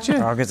 I got you.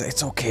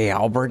 It's okay,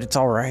 Albert. It's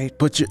all right.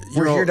 But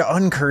We're here to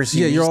uncurse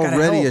you. Yeah, You you're just gotta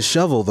already help. a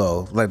shovel,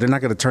 though. Like, they're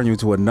not going to turn you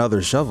into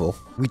another shovel.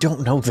 We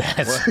don't know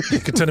that. You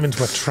could turn him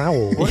into a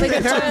trowel. They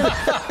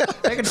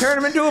can turn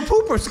him into a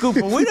pooper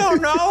scooper. We don't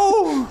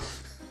know.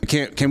 We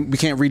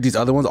can't read these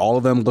other ones. All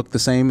of them look the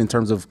same in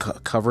terms of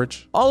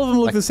coverage. All of them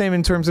look the same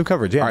in terms of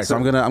coverage. Yeah. All right, so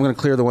I'm gonna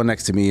clear the one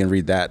next to me and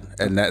read that,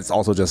 and that's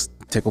also just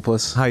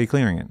Ticklepuss. How are you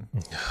clearing it?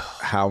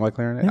 How am I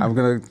clearing it? I'm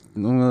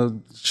gonna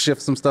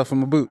shift some stuff from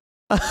my boot.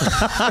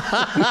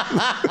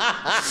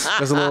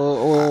 There's a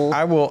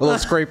little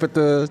scrape at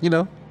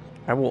the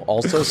I will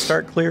also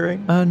start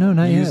clearing. No,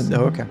 not yet.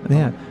 Oh, okay.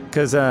 Yeah,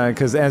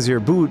 because as your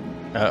boot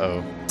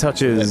Uh-oh.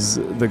 touches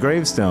the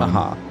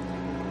gravestone,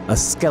 a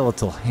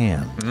skeletal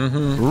hand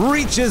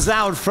reaches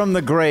out from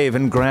the grave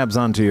and grabs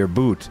onto your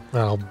boot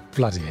Oh,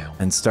 bloody hell.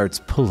 and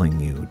starts pulling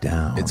you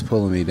down. It's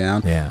pulling me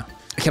down. Yeah.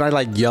 Can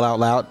I yell out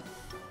loud?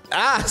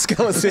 Ah,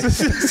 skeleton!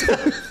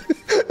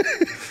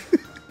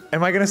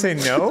 Am I going to say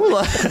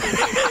no?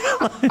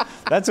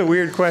 That's a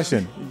weird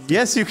question.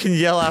 Yes, you can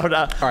yell out.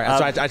 All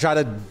right, so I try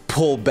to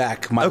pull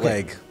back my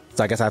leg.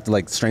 So I guess I have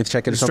to strength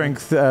check it or something?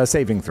 Strength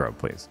saving throw,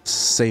 please.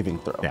 Saving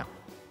throw. Yeah.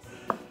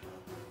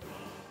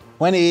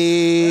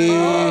 20!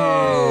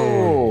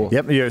 Oh!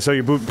 Yep, so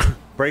your boot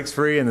breaks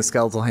free and the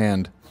skeletal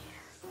hand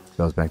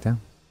goes back down.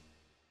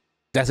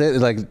 That's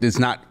it? It's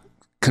not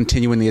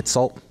continuing the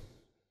assault?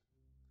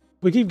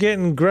 We keep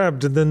getting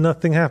grabbed and then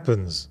nothing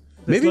happens.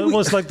 It's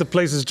almost like the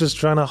place is just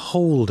trying to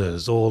hold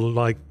us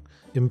or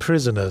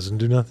imprison us and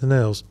do nothing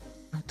else.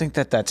 I don't think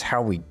that's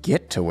how we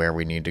get to where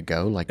we need to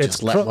go.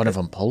 Just let one of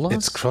them pull us?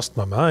 It's crossed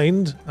my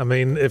mind. I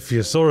mean, if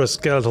you saw a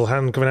skeletal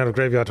hand coming out of a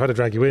graveyard, try to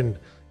drag you in,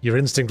 your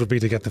instinct would be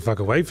to get the fuck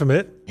away from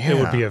it. Yeah. It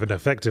would be an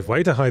effective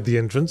way to hide the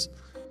entrance.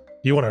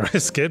 You want to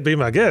risk it? Be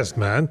my guest,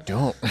 man.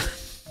 Don't.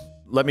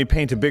 let me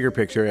paint a bigger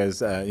picture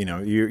as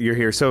you're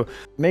here. So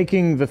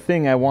making the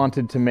thing I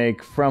wanted to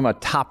make from a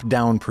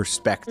top-down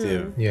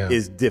perspective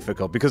is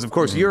difficult because, of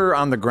course, you're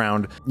on the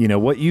ground.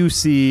 What you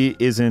see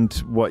isn't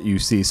what you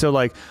see. So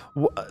like,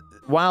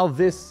 while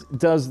this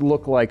does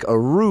look like a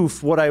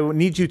roof, what I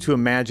need you to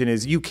imagine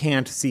is you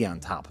can't see on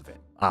top of it,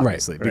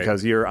 obviously,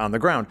 because you're on the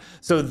ground.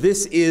 So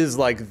this is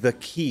like the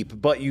keep,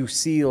 but you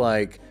see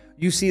like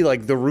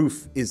the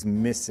roof is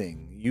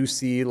missing. You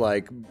see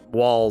like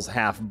walls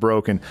half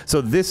broken.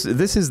 So this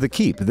is the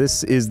keep.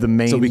 This is the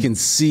main. So we can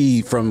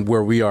see from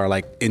where we are,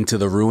 like into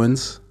the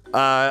ruins.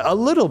 A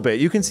little bit.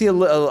 You can see a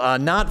little,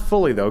 not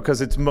fully though, because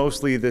it's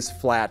mostly this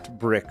flat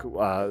brick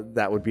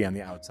that would be on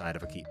the outside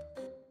of a keep.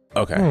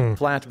 Okay.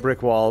 Flat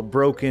brick wall,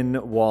 broken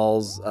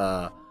walls,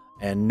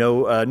 and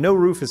no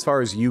roof as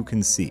far as you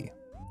can see.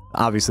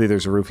 Obviously,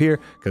 there's a roof here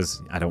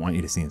because I don't want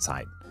you to see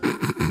inside.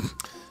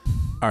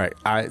 All right.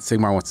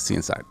 Sigmar wants to see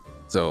inside.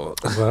 So,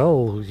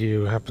 well,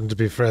 you happen to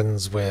be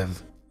friends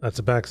with a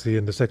tabaxi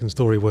and the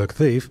second-story work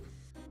thief.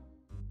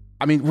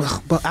 I mean,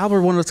 but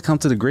Albert wanted us to come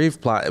to the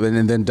grave plot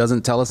and then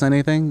doesn't tell us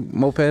anything,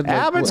 Moped?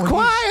 Albert's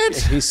quiet.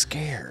 He's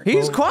scared.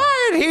 He's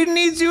quiet. He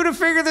needs you to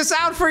figure this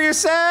out for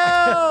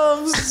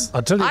yourselves.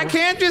 I'll tell you I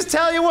can't just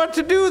tell you what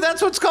to do.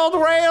 That's what's called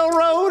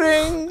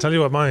railroading. Tell you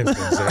what my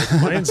instinct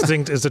is. My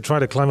instinct is to try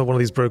to climb up one of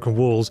these broken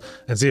walls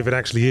and see if it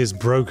actually is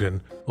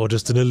broken or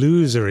just an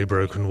illusory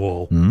broken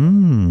wall.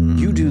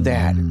 You do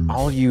that.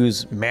 I'll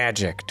use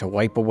magic to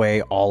wipe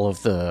away all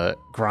of the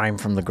grime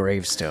from the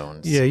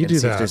gravestones. Yeah, you and do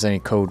see that. if there's any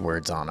code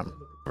words on them.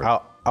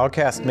 I'll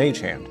cast Mage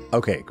Hand.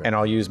 Okay, great. And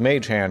I'll use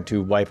Mage Hand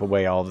to wipe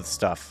away all the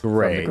stuff from the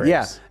Great. graves.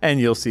 Yeah, and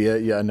you'll see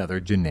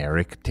another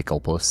generic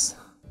ticklepuss.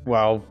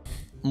 While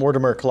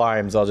Mortimer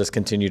climbs, I'll just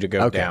continue to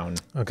go down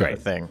Okay. the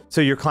thing.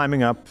 So you're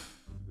climbing up,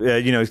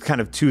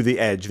 kind of to the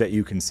edge that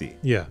you can see.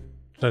 Yeah,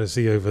 try to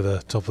see over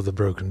the top of the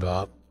broken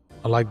part.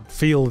 I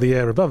feel the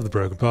air above the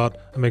broken part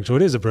and make sure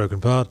it is a broken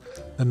part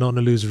and not an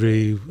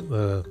illusory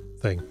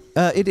thing.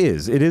 It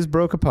is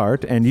broke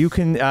apart, and you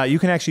can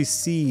actually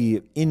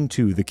see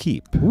into the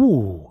keep.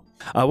 Ooh.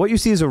 What you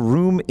see is a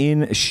room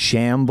in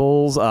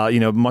shambles.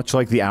 Much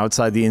like the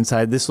outside, the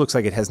inside. This looks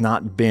like it has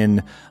not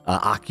been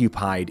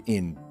occupied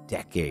in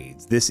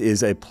decades. This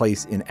is a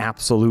place in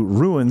absolute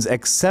ruins,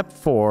 except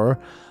for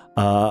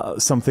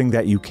something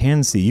that you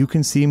can see. You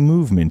can see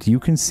movement.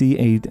 You can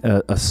see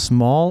a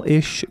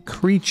small-ish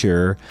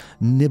creature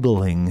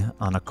nibbling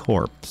on a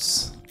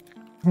corpse.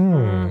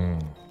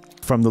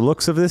 From the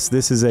looks of this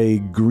is a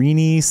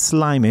greeny,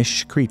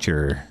 slimish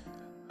creature.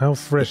 How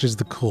fresh is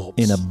the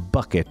corpse? In a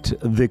bucket.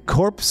 The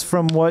corpse,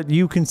 from what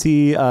you can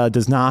see,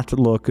 does not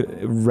look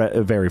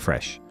very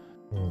fresh.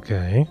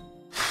 Okay.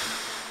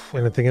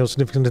 Anything else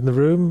significant in the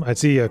room? I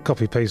see a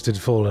copy-pasted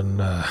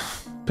fallen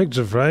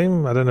picture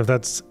frame. I don't know if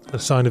that's a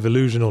sign of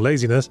illusion or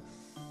laziness.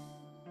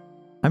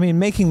 I mean,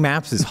 making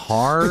maps is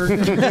hard.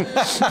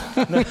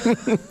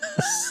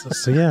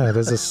 So yeah,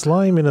 there's a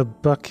slime in a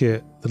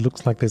bucket that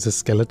looks like there's a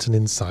skeleton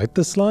inside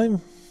the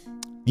slime.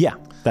 Yeah,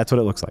 that's what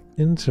it looks like.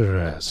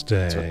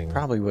 Interesting.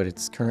 Probably what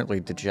it's currently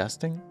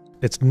digesting.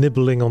 It's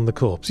nibbling on the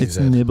corpse. It's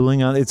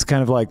nibbling on. It's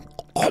kind of like.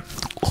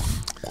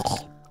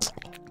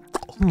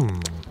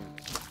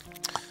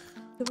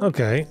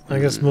 Okay, I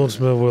guess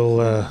Mortimer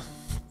will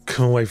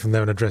come away from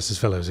there and address his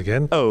fellows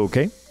again.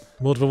 Okay.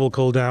 Mortimer will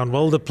call down.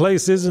 Well, the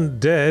place isn't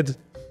dead.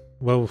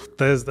 Well,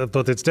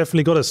 but it's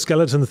definitely got a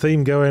skeleton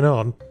theme going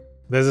on.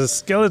 There's a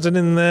skeleton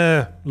in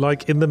there,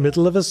 like in the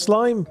middle of a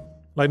slime.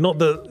 Like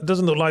it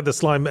doesn't look like the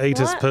slime ate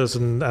his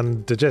person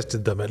and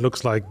digested them. It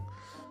looks like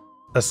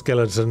a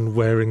skeleton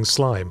wearing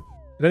slime.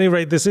 At any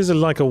rate, this is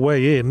like a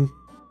way in,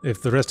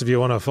 if the rest of you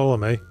want to follow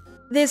me.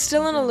 There's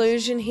still an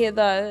illusion here,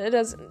 though. It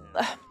doesn't.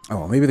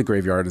 Oh, maybe the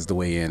graveyard is the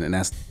way in, and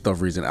that's the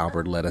reason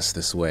Albert led us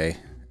this way,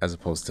 as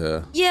opposed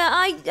to... Yeah,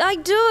 I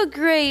do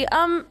agree.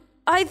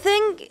 I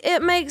think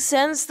it makes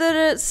sense that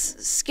it's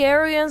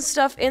scary and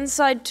stuff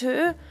inside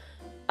too.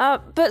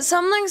 But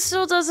something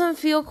still doesn't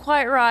feel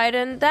quite right,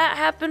 and that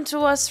happened to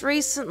us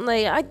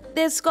recently.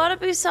 There's got to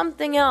be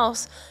something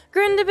else.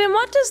 Grindabin,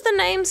 what does the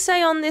name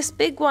say on this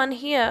big one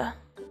here?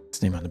 What's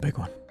the name on the big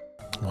one?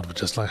 What, we're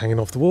just like hanging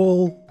off the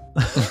wall?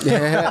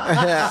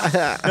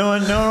 No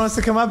one wants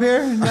to come up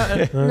here?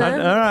 No. All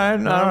right.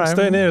 I'm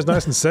staying here is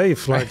nice and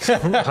safe, like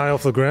high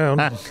off the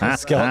ground.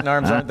 Skeleton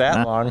arms aren't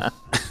that long.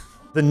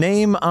 The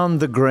name on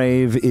the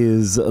grave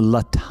is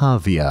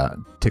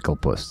Latavia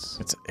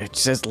Ticklepuss. It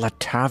says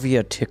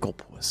Latavia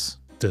Ticklepuss.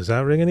 Does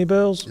that ring any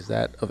bells? Is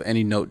that of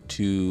any note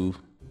to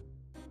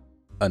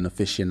an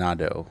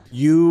aficionado?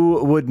 You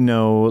would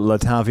know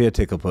Latavia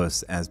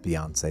Ticklepuss as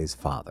Beyonce's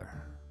father.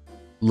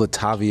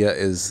 Latavia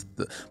is...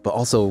 but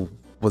also,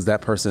 was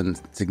that person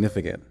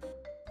significant?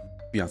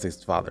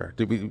 Beyonce's father.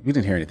 We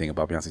didn't hear anything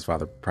about Beyonce's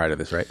father prior to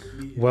this, right?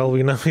 Well,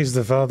 we know he's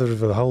the father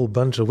of a whole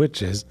bunch of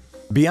witches.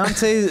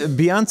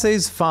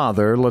 Beyonce's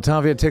father,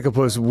 Latavia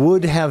Ticklepuss,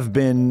 would have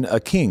been a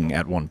king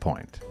at one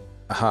point.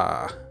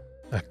 Aha.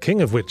 A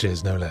king of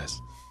witches, no less.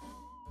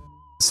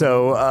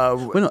 So,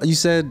 Well, no, you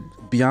said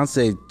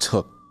Beyonce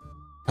took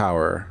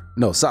power.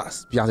 No,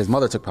 Beyonce's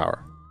mother took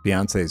power.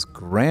 Beyonce's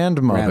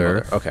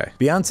grandmother. Okay.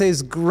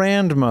 Beyonce's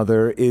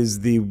grandmother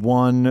is the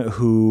one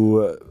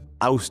who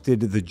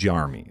ousted the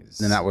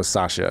Jarmies. And that was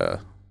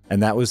Sasha.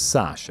 And that was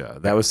Sasha.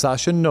 That was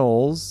Sasha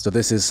Knowles. So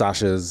this is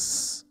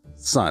Sasha's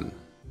son.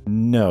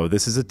 No,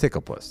 this is a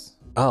Ticklepuss.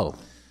 Oh.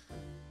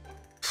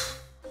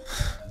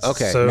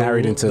 Okay, So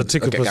married into the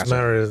Ticklepuss gotcha.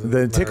 married.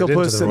 The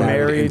Ticklepuss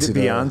married into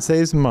the-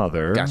 Beyonce's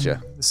mother.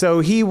 Gotcha. So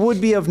he would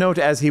be of note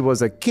as he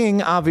was a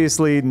king,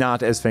 obviously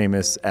not as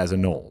famous as a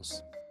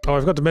Knowles. Oh, I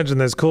forgot to mention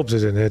there's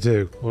corpses in here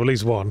too, or at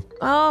least one.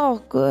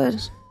 Oh, good.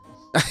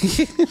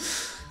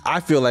 I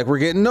feel like we're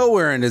getting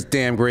nowhere in this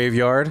damn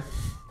graveyard.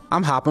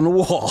 I'm hopping the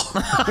wall.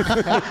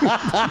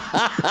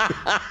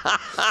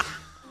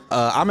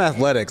 I'm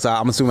athletic, so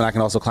I'm assuming I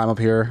can also climb up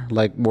here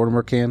like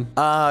Mortimer can.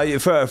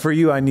 For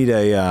you, I need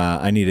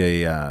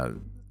a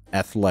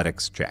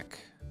athletics check.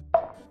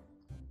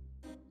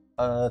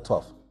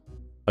 12.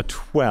 A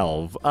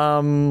 12.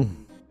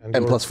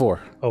 And plus 4.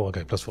 Oh,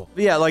 okay, +4.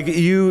 Yeah, like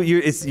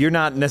you're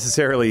not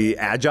necessarily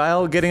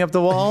agile getting up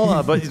the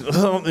wall, but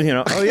you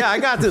know. Oh yeah, I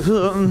got this.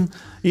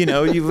 You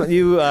know,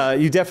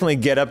 you definitely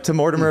get up to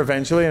Mortimer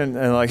eventually, and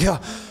like, yeah,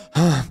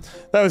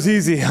 that was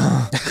easy.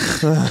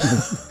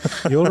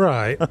 You're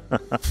right.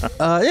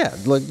 Yeah,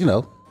 like, you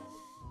know,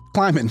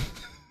 climbing.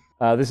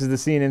 This is the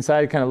scene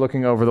inside, kind of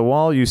looking over the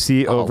wall. You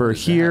see over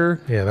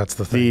here. Yeah, that's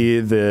the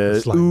thing. The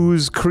slime.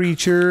 ooze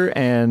creature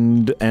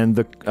and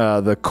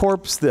the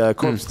corpse. The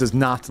corpse does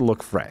not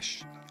look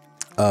fresh.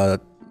 The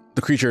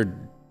creature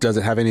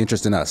doesn't have any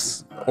interest in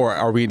us, or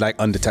are we like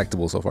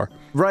undetectable so far?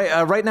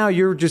 Right now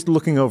you're just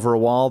looking over a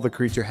wall. The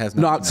creature has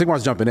No, not.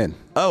 Sigmar's jumping in.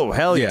 Oh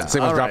hell yeah! Yeah,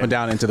 Sigmar's All dropping right.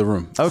 down into the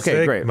room.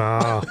 Okay, great.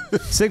 Sigma.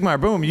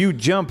 Sigmar, boom! You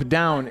jump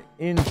down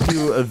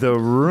into the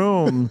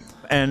room,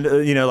 and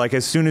you know, like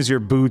as soon as your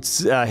boots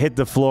hit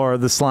the floor,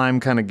 the slime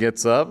kind of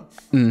gets up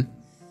and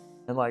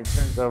like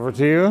turns over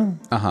to you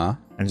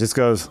and just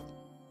goes,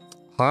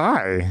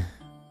 "Hi."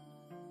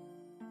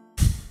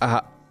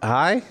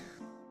 Hi.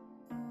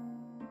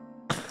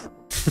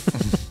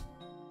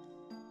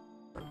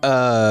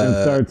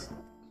 And starts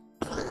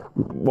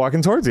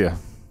walking towards you.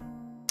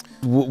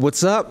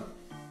 What's up,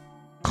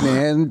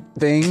 man?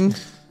 Thing.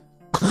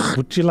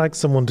 Would you like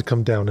someone to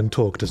come down and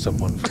talk to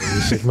someone for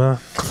you, Sigma?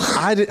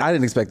 I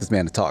didn't expect this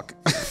man to talk.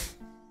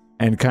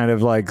 And kind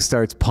of like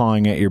starts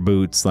pawing at your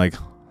boots, like,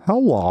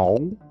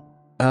 "Hello."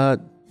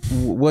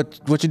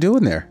 What you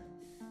doing there?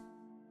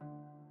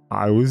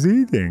 I was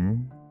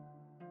eating.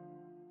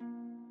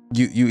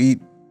 You eat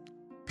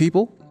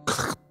people?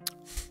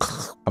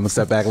 I'm gonna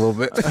step back a little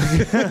bit.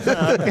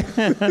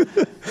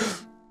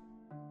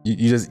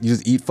 you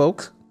just eat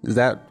folk? Is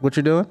that what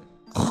you're doing?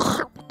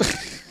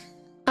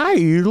 I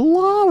eat a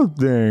lot of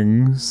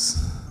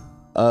things.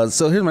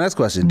 So here's my next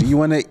question. Do you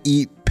want to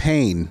eat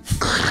pain?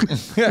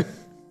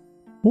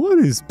 What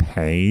is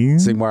pain?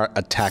 Sigmar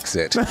attacks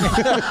it.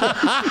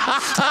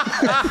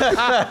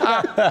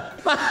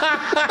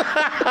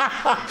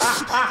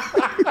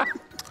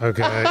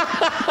 Okay.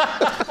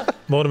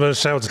 Mortimer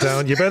shouts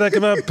down, "You better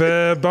come up,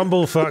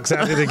 Bumblefuck's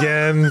at it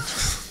again."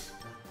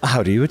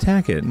 How do you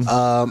attack it?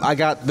 I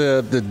got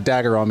the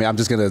dagger on me. I'm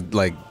just gonna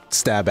like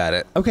stab at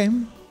it. Okay.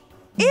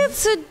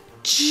 It's a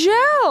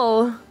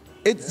gel.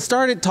 It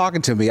started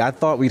talking to me. I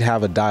thought we'd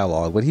have a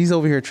dialogue, but he's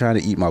over here trying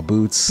to eat my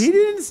boots. He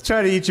didn't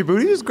try to eat your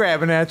boot. He was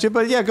grabbing at you.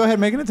 But yeah, go ahead,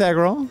 make an attack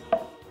roll.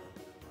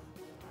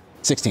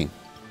 16.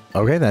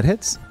 Okay, that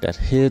hits. That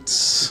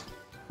hits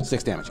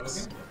 6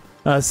 damages.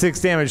 6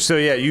 damage. So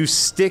yeah, you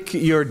stick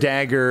your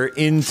dagger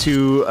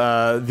into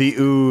the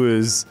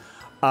ooze,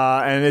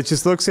 and it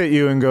just looks at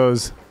you and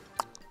goes,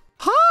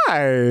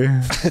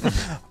 "Hi."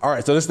 All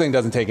right, so this thing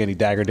doesn't take any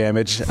dagger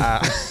damage.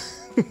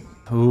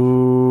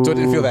 Ooh. So I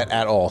didn't feel that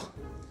at all.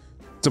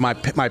 So my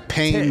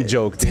pain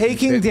joke.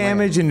 Taking didn't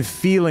damage land. and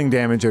feeling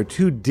damage are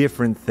two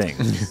different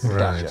things.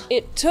 Right.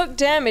 It took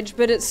damage,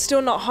 but it's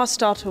still not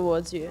hostile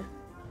towards you.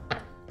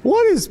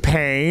 What is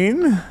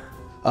pain?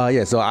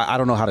 Yeah, so I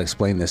don't know how to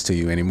explain this to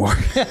you anymore.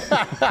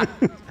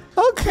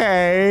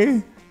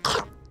 Okay.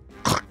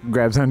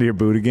 Grabs onto your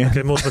boot again.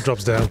 Okay, Mortimer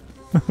drops down.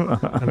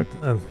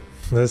 and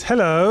there's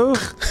hello.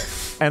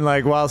 And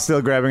like while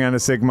still grabbing onto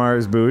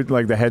Sigmar's boot,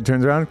 like the head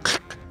turns around.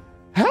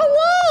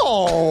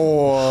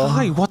 Hello!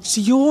 Hi, what's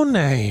your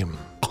name?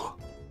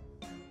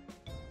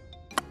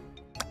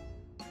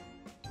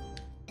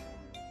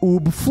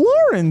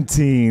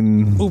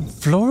 Florentine. Oh,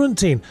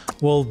 Florentine.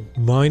 Well,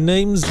 my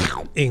name's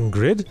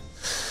Ingrid.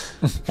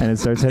 And it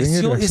starts heading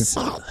your direction.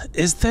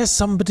 Is there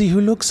somebody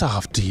who looks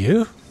after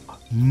you?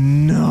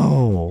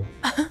 No.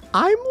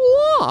 I'm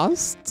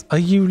lost. Are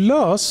you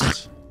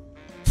lost?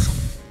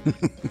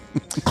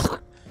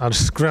 I'll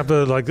just grab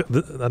a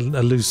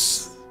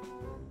loose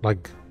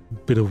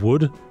bit of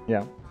wood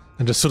Yeah.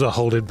 and just sort of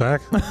hold it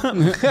back.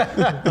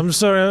 I'm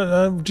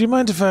sorry. Do you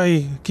mind if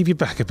I keep you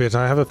back a bit?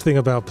 I have a thing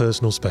about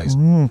personal space.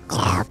 And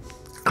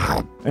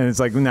it's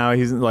like now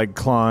he's like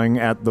clawing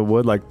at the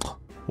wood like,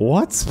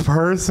 what's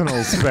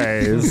personal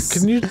space?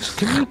 Can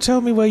you tell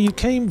me where you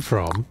came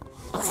from?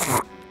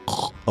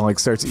 like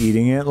starts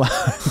eating it,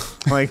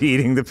 like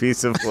eating the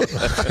piece of wood.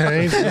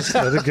 Okay, just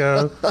let it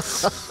go.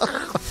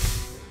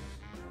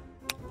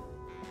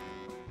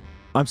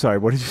 I'm sorry,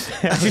 what did you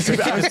say? I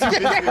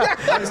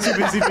was too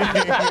busy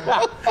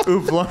being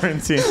Ooh,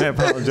 Florentine. I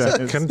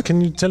apologize.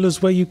 Can you tell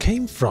us where you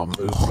came from,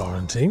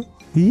 Florentine?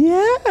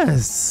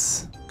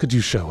 Yes. Could you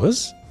show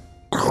us?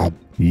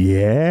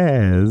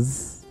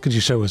 Yes. Could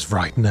you show us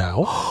right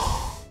now?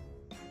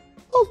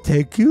 I'll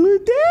take you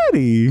to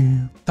Daddy.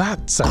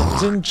 That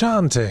sounds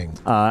enchanting.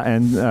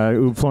 And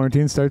Ooh,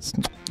 Florentine starts.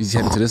 He's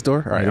heading to this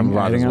door? All right, I'm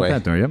on his heading out way.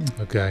 that door, yep.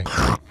 Okay.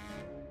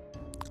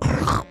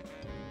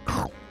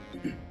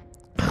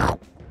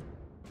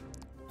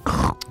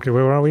 Okay,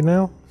 where are we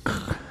now?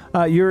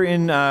 You're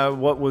in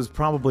what was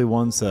probably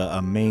once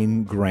a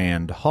main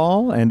grand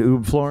hall, and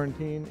Oob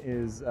Florentine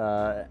is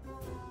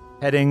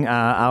heading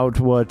out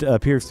what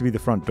appears to be the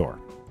front door.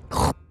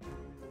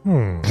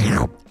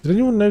 Did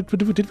anyone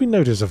did we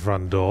notice a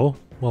front door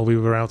while we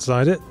were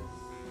outside it?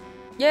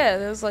 Yeah,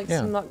 there's like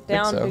some knocked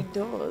down so. big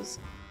doors.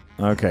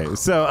 Okay,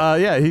 so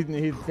yeah,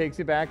 he takes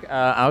you back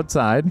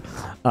outside,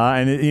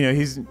 and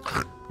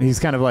he's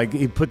kind of like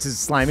he puts his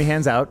slimy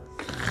hands out,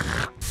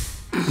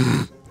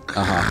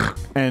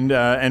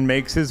 and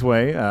makes his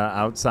way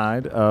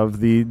outside of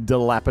the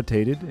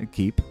dilapidated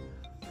keep.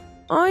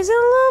 Oh, he's in a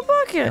little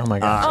bucket. Oh my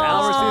gosh.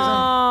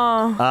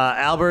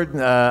 Albert,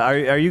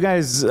 are you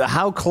guys?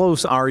 How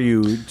close are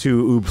you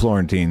to Oob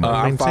Florentine?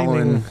 I'm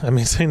following. I'm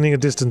maintaining a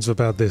distance of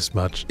about this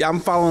much. Yeah, I'm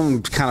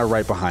following kind of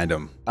right behind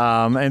him.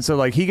 And so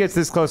like he gets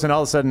this close, and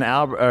all of a sudden,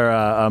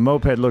 a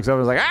moped looks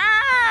over and is like,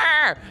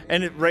 ah!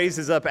 And it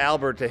raises up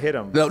Albert to hit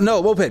him. No,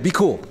 Moped, be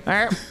cool.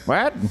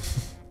 What?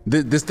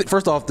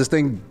 First off, this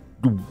thing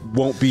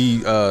won't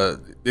be.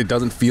 It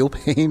doesn't feel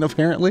pain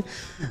apparently,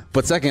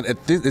 but second, I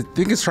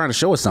think it's trying to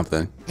show us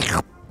something.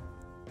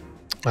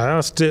 I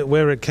asked it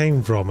where it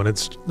came from, and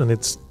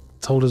it's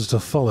told us to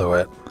follow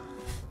it.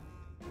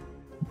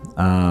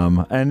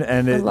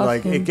 And it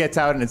like him. it gets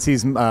out and it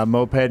sees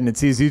moped and it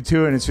sees you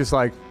two and it's just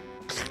like,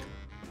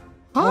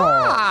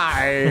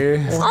 hi.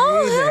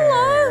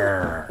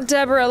 Oh, hello.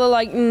 Deborah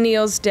like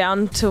kneels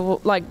down to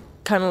like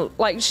kind of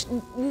like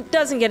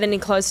doesn't get any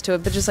close to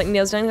it, but just like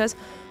kneels down and goes,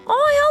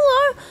 "Oh,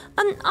 hello.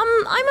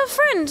 I'm a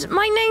friend.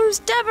 My name's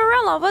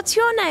Deborella. What's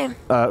your name?"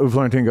 Oob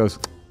Florentine goes,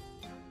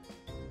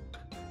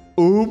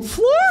 Oob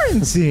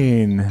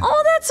Florentine.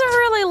 Oh, that's a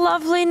really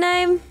lovely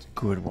name.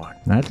 Good one.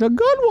 That's a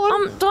good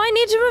one. Do I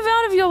need to move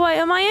out of your way?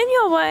 Am I in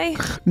your way?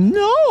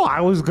 No,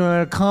 I was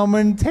gonna come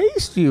and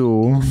taste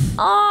you.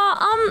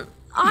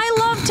 I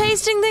love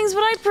tasting things,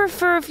 but I'd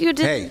prefer if you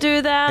didn't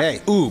do that. Hey,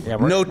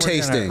 no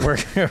tasting. We're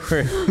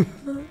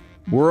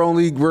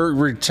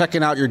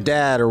checking out your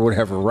dad or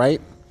whatever, right?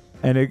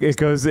 And it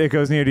goes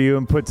near to you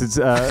and puts its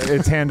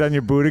hand on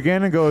your boot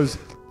again and goes,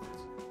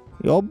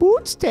 your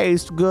boots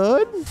taste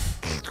good.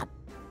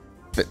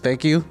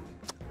 Thank you.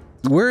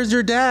 Where's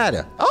your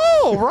dad?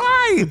 Oh,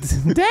 right.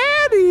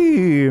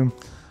 Daddy.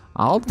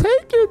 I'll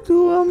take you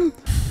to him.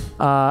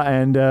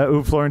 And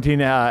Oob Florentine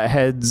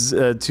heads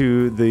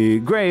to the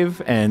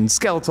grave, and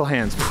skeletal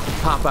hands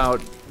pop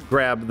out,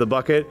 grab the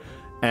bucket,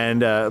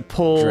 and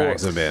pull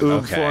Drags him in.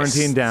 Oob Okay.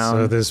 Florentine down.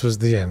 So this was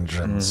the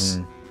entrance.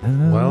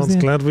 Well, it's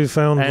glad we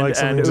found and like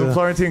something Oob to...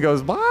 Florentine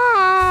goes,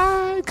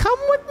 bye, come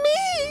with me.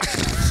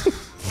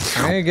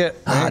 I'm gonna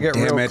get damn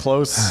real it.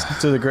 close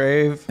to the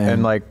grave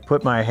and like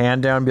put my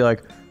hand down and be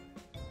like,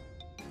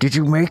 did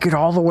you make it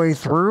all the way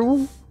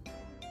through?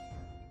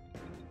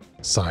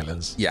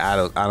 Silence.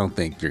 Yeah, I don't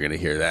think you're gonna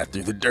hear that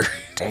through the dirt.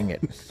 Dang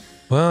it.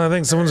 Well, I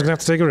think someone's gonna have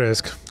to take a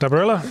risk.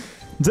 Deborella?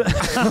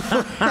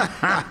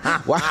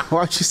 Why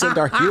don't you send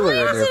our healer in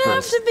there Does it have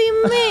first? to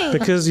be me?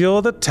 Because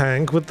you're the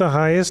tank with the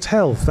highest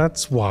health,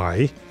 that's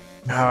why.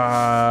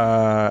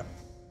 Are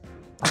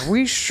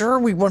we sure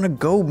we want to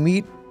go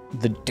meet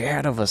the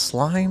dad of a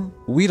slime?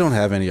 We don't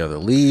have any other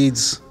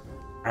leads.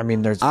 I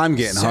mean, there's I'm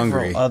getting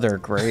several hungry. other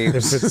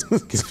graves.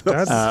 If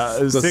that's...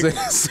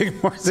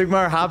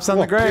 Sigmar hops on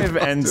the grave,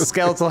 and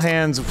skeletal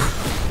hands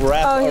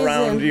wrap he's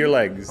around in. your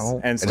legs and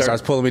And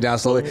starts pulling me down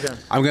slowly.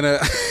 I'm gonna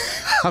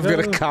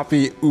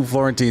copy Oob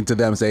Florentine to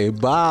them, say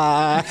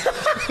bye.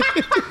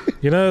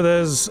 You know,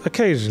 there's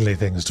occasionally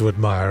things to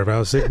admire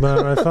about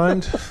Sigmar, I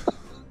find.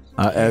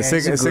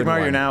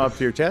 Sigmar, you're now up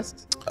to your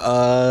chest.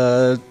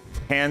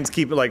 Hands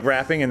keep like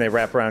wrapping, and they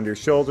wrap around your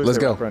shoulders. Let's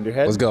they go. wrap around your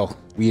head. Let's go.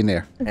 We in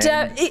there.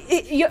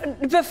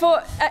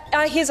 Before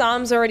his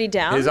arms already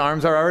down. His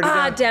arms are already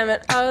Ah, down. damn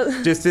it!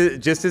 Just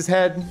his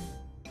head.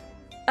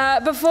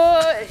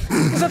 Before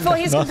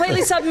he's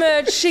completely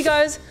submerged, she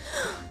goes,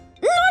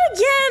 "Not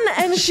again!"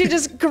 And she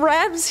just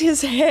grabs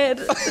his head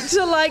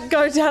to like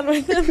go down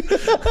with him.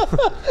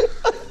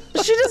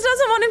 She just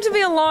doesn't want him to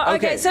be alone.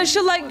 Okay, so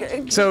she'll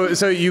like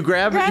So you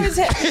grab his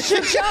head.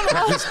 She'll jump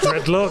off.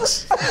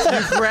 Dreadlocks.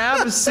 you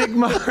grab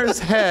Sigmar's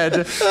head,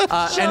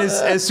 and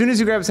as soon as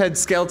you grab his head,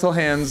 skeletal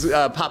hands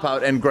pop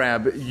out and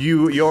grab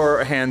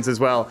your hands as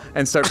well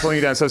and start pulling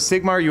you down. So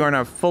Sigmar, you are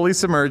now fully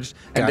submerged,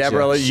 and Gotcha.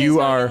 Deborella, She's you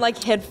going are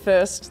like head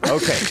first.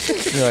 okay.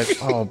 You're like,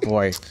 oh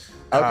boy.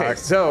 Okay,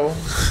 so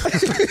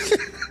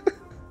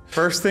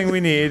First thing we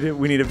need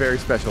a very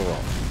special roll.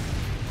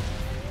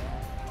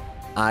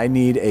 I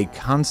need a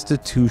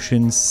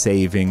Constitution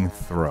saving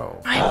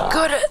throw. I'm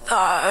good at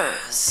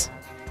those.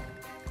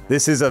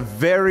 This is a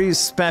very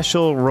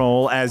special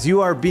roll as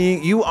you are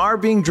being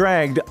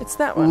dragged It's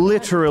that one,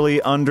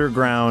 literally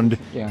underground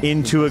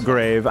into a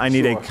grave. I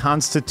need a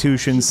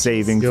Constitution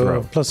saving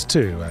You're throw.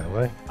 +2, by the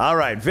way. All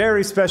right,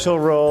 very special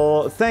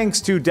roll.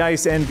 Thanks to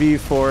Dice Envy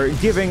for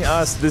giving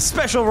us the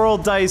special roll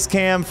dice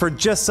cam for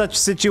just such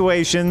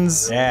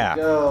situations. Yeah.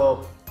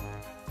 Go.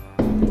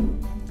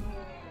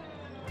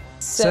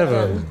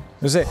 7.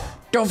 Say,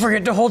 don't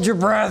forget to hold your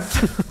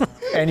breath.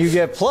 And you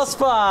get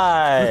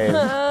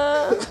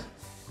 +5.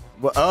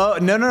 Well, oh,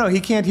 no, he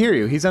can't hear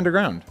you. He's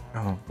underground.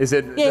 Oh. Is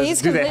it? Yeah,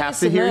 he's do they completely have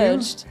to hear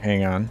you? submerged.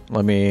 Hang on.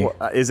 Let me.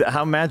 Is it?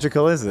 How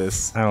magical is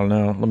this? I don't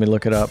know. Let me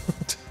look it up.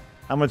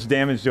 How much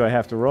damage do I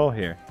have to roll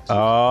here?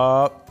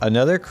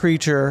 Another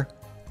creature.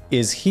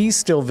 Is he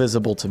still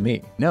visible to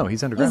me? No,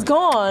 he's underground. He's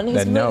gone. He's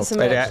Then no.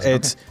 completely submerged.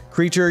 It's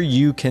creature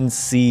you can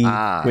see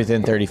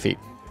within 30 feet.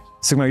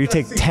 Sigmar, you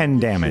take 10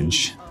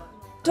 damage.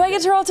 Do I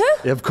get to roll too?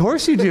 Of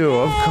course you do.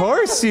 Of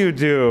course you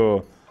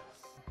do.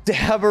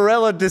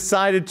 Dabarella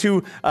decided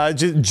to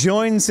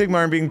join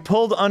Sigmar in being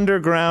pulled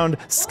underground.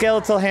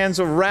 Skeletal hands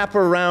will wrap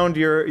around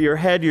your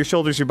head, your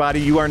shoulders, your body.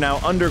 You are now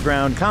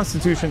underground.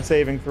 Constitution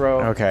saving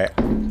throw. Okay.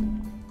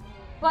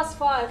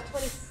 +5,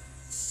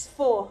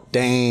 24.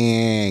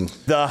 Dang.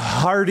 The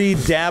hardy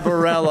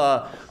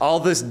Dabarella. All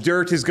this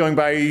dirt is going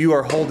by you. You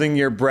are holding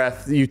your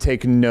breath. You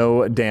take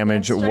no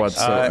damage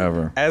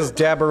whatsoever. As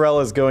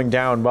Dabarella's going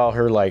down while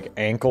her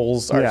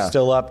ankles are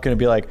still up, gonna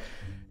be like,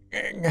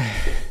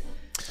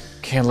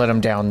 can't let him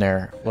down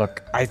there.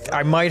 Look,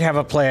 I might have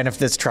a plan if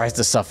this tries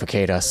to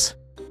suffocate us.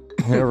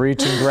 I'm gonna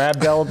reach and grab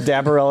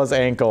Dabarella's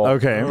ankle.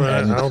 Okay.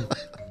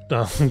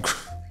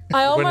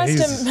 I When almost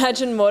he's-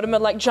 imagine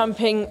Mortimer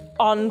jumping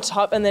on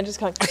top and then just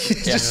going.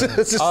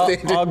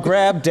 I'll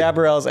grab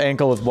Dabarella's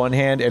ankle with one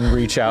hand and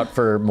reach out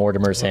for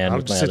Mortimer's hand I'll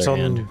with my sit other on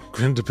hand.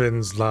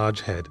 Grinderpin's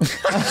large head. Like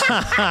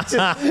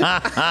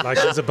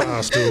it's a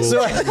bar stool.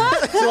 So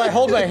I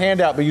hold my hand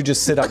out, but you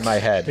just sit on my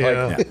head.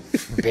 Yeah.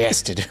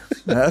 Bastard.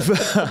 Hold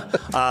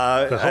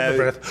the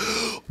breath.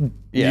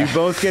 Yeah. You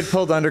both get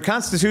pulled under.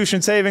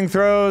 Constitution saving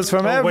throws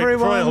from Wait, everyone.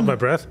 before I hold my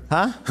breath.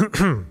 Huh?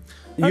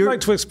 I'd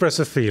like to express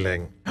a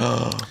feeling.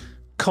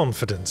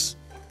 Confidence.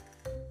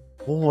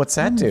 Well, what's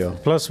that do?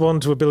 +1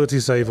 to ability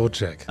save or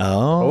check.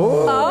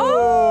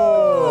 Oh!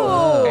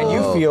 And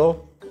you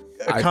feel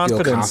I feel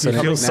confidence. You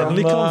confident. feel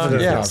suddenly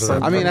confident yeah, after some-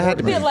 that. I mean, I had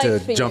to, Bit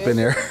late for jump you. in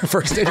there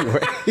first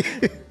anyway.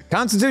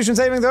 Constitution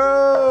saving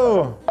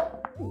throw.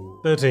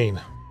 13.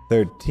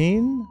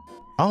 13.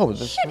 Oh, How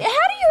do you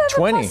have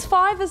 20. a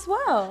 +5 as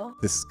well?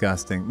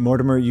 Disgusting.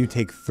 Mortimer, you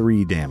take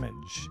 3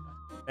 damage.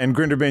 And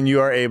Grinderbin,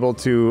 you are able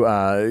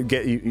to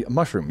get a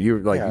mushroom.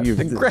 ground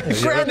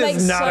That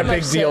makes is not so a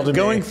big much deal to sense. me.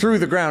 going through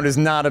the ground is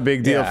not a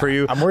big deal Yeah, for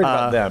you. I'm worried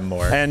about them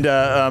more. And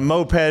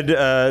Moped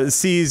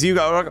sees you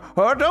go,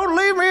 oh, don't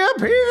leave me up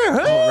here.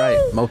 All right,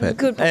 moped.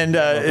 Good. And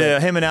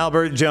him and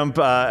Albert jump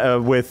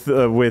with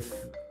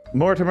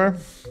Mortimer.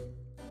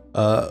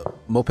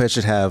 Moped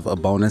should have a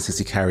bonus since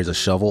he carries a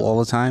shovel all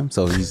the time,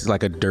 so he's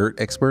like a dirt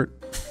expert.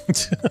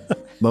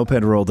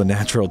 Moped rolled a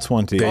natural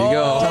 20. There you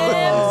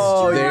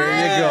go. There you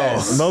go.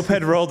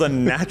 Moped rolled a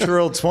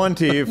natural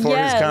 20 for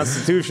Yes. his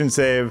Constitution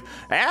save.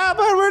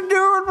 Albert, we're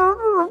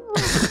doing.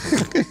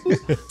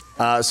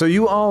 So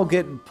you all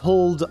get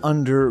pulled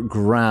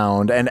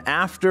underground, and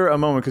after a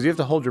moment, because you have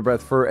to hold your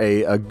breath for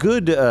a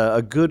good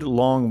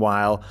long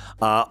while,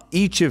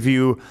 each of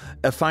you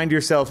find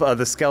yourself,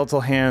 the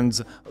skeletal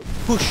hands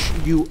push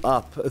you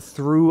up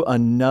through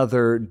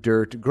another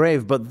dirt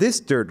grave, but this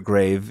dirt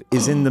grave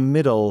is in the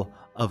middle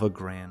of a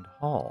grand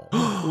hall.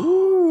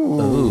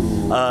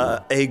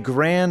 A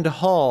grand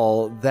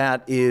hall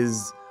that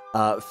is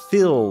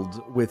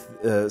filled with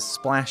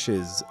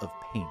splashes of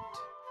paint.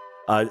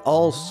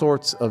 All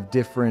sorts of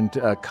different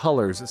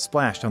colors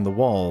splashed on the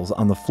walls,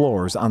 on the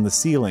floors, on the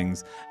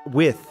ceilings,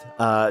 with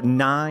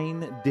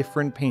 9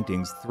 different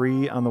paintings,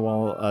 3 on the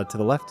wall to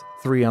the left,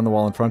 3 on the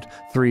wall in front,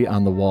 3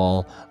 on the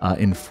wall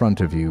in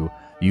front of you.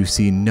 You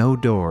see no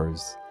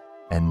doors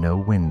and no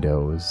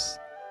windows.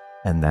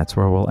 And that's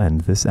where we'll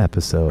end this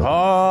episode.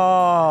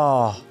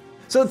 Oh.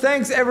 So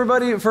thanks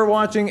everybody for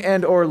watching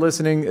and or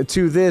listening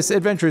to this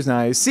Adventures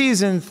Nigh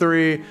Season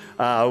 3.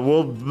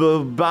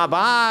 Bye-bye.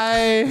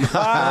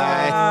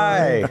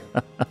 Bye.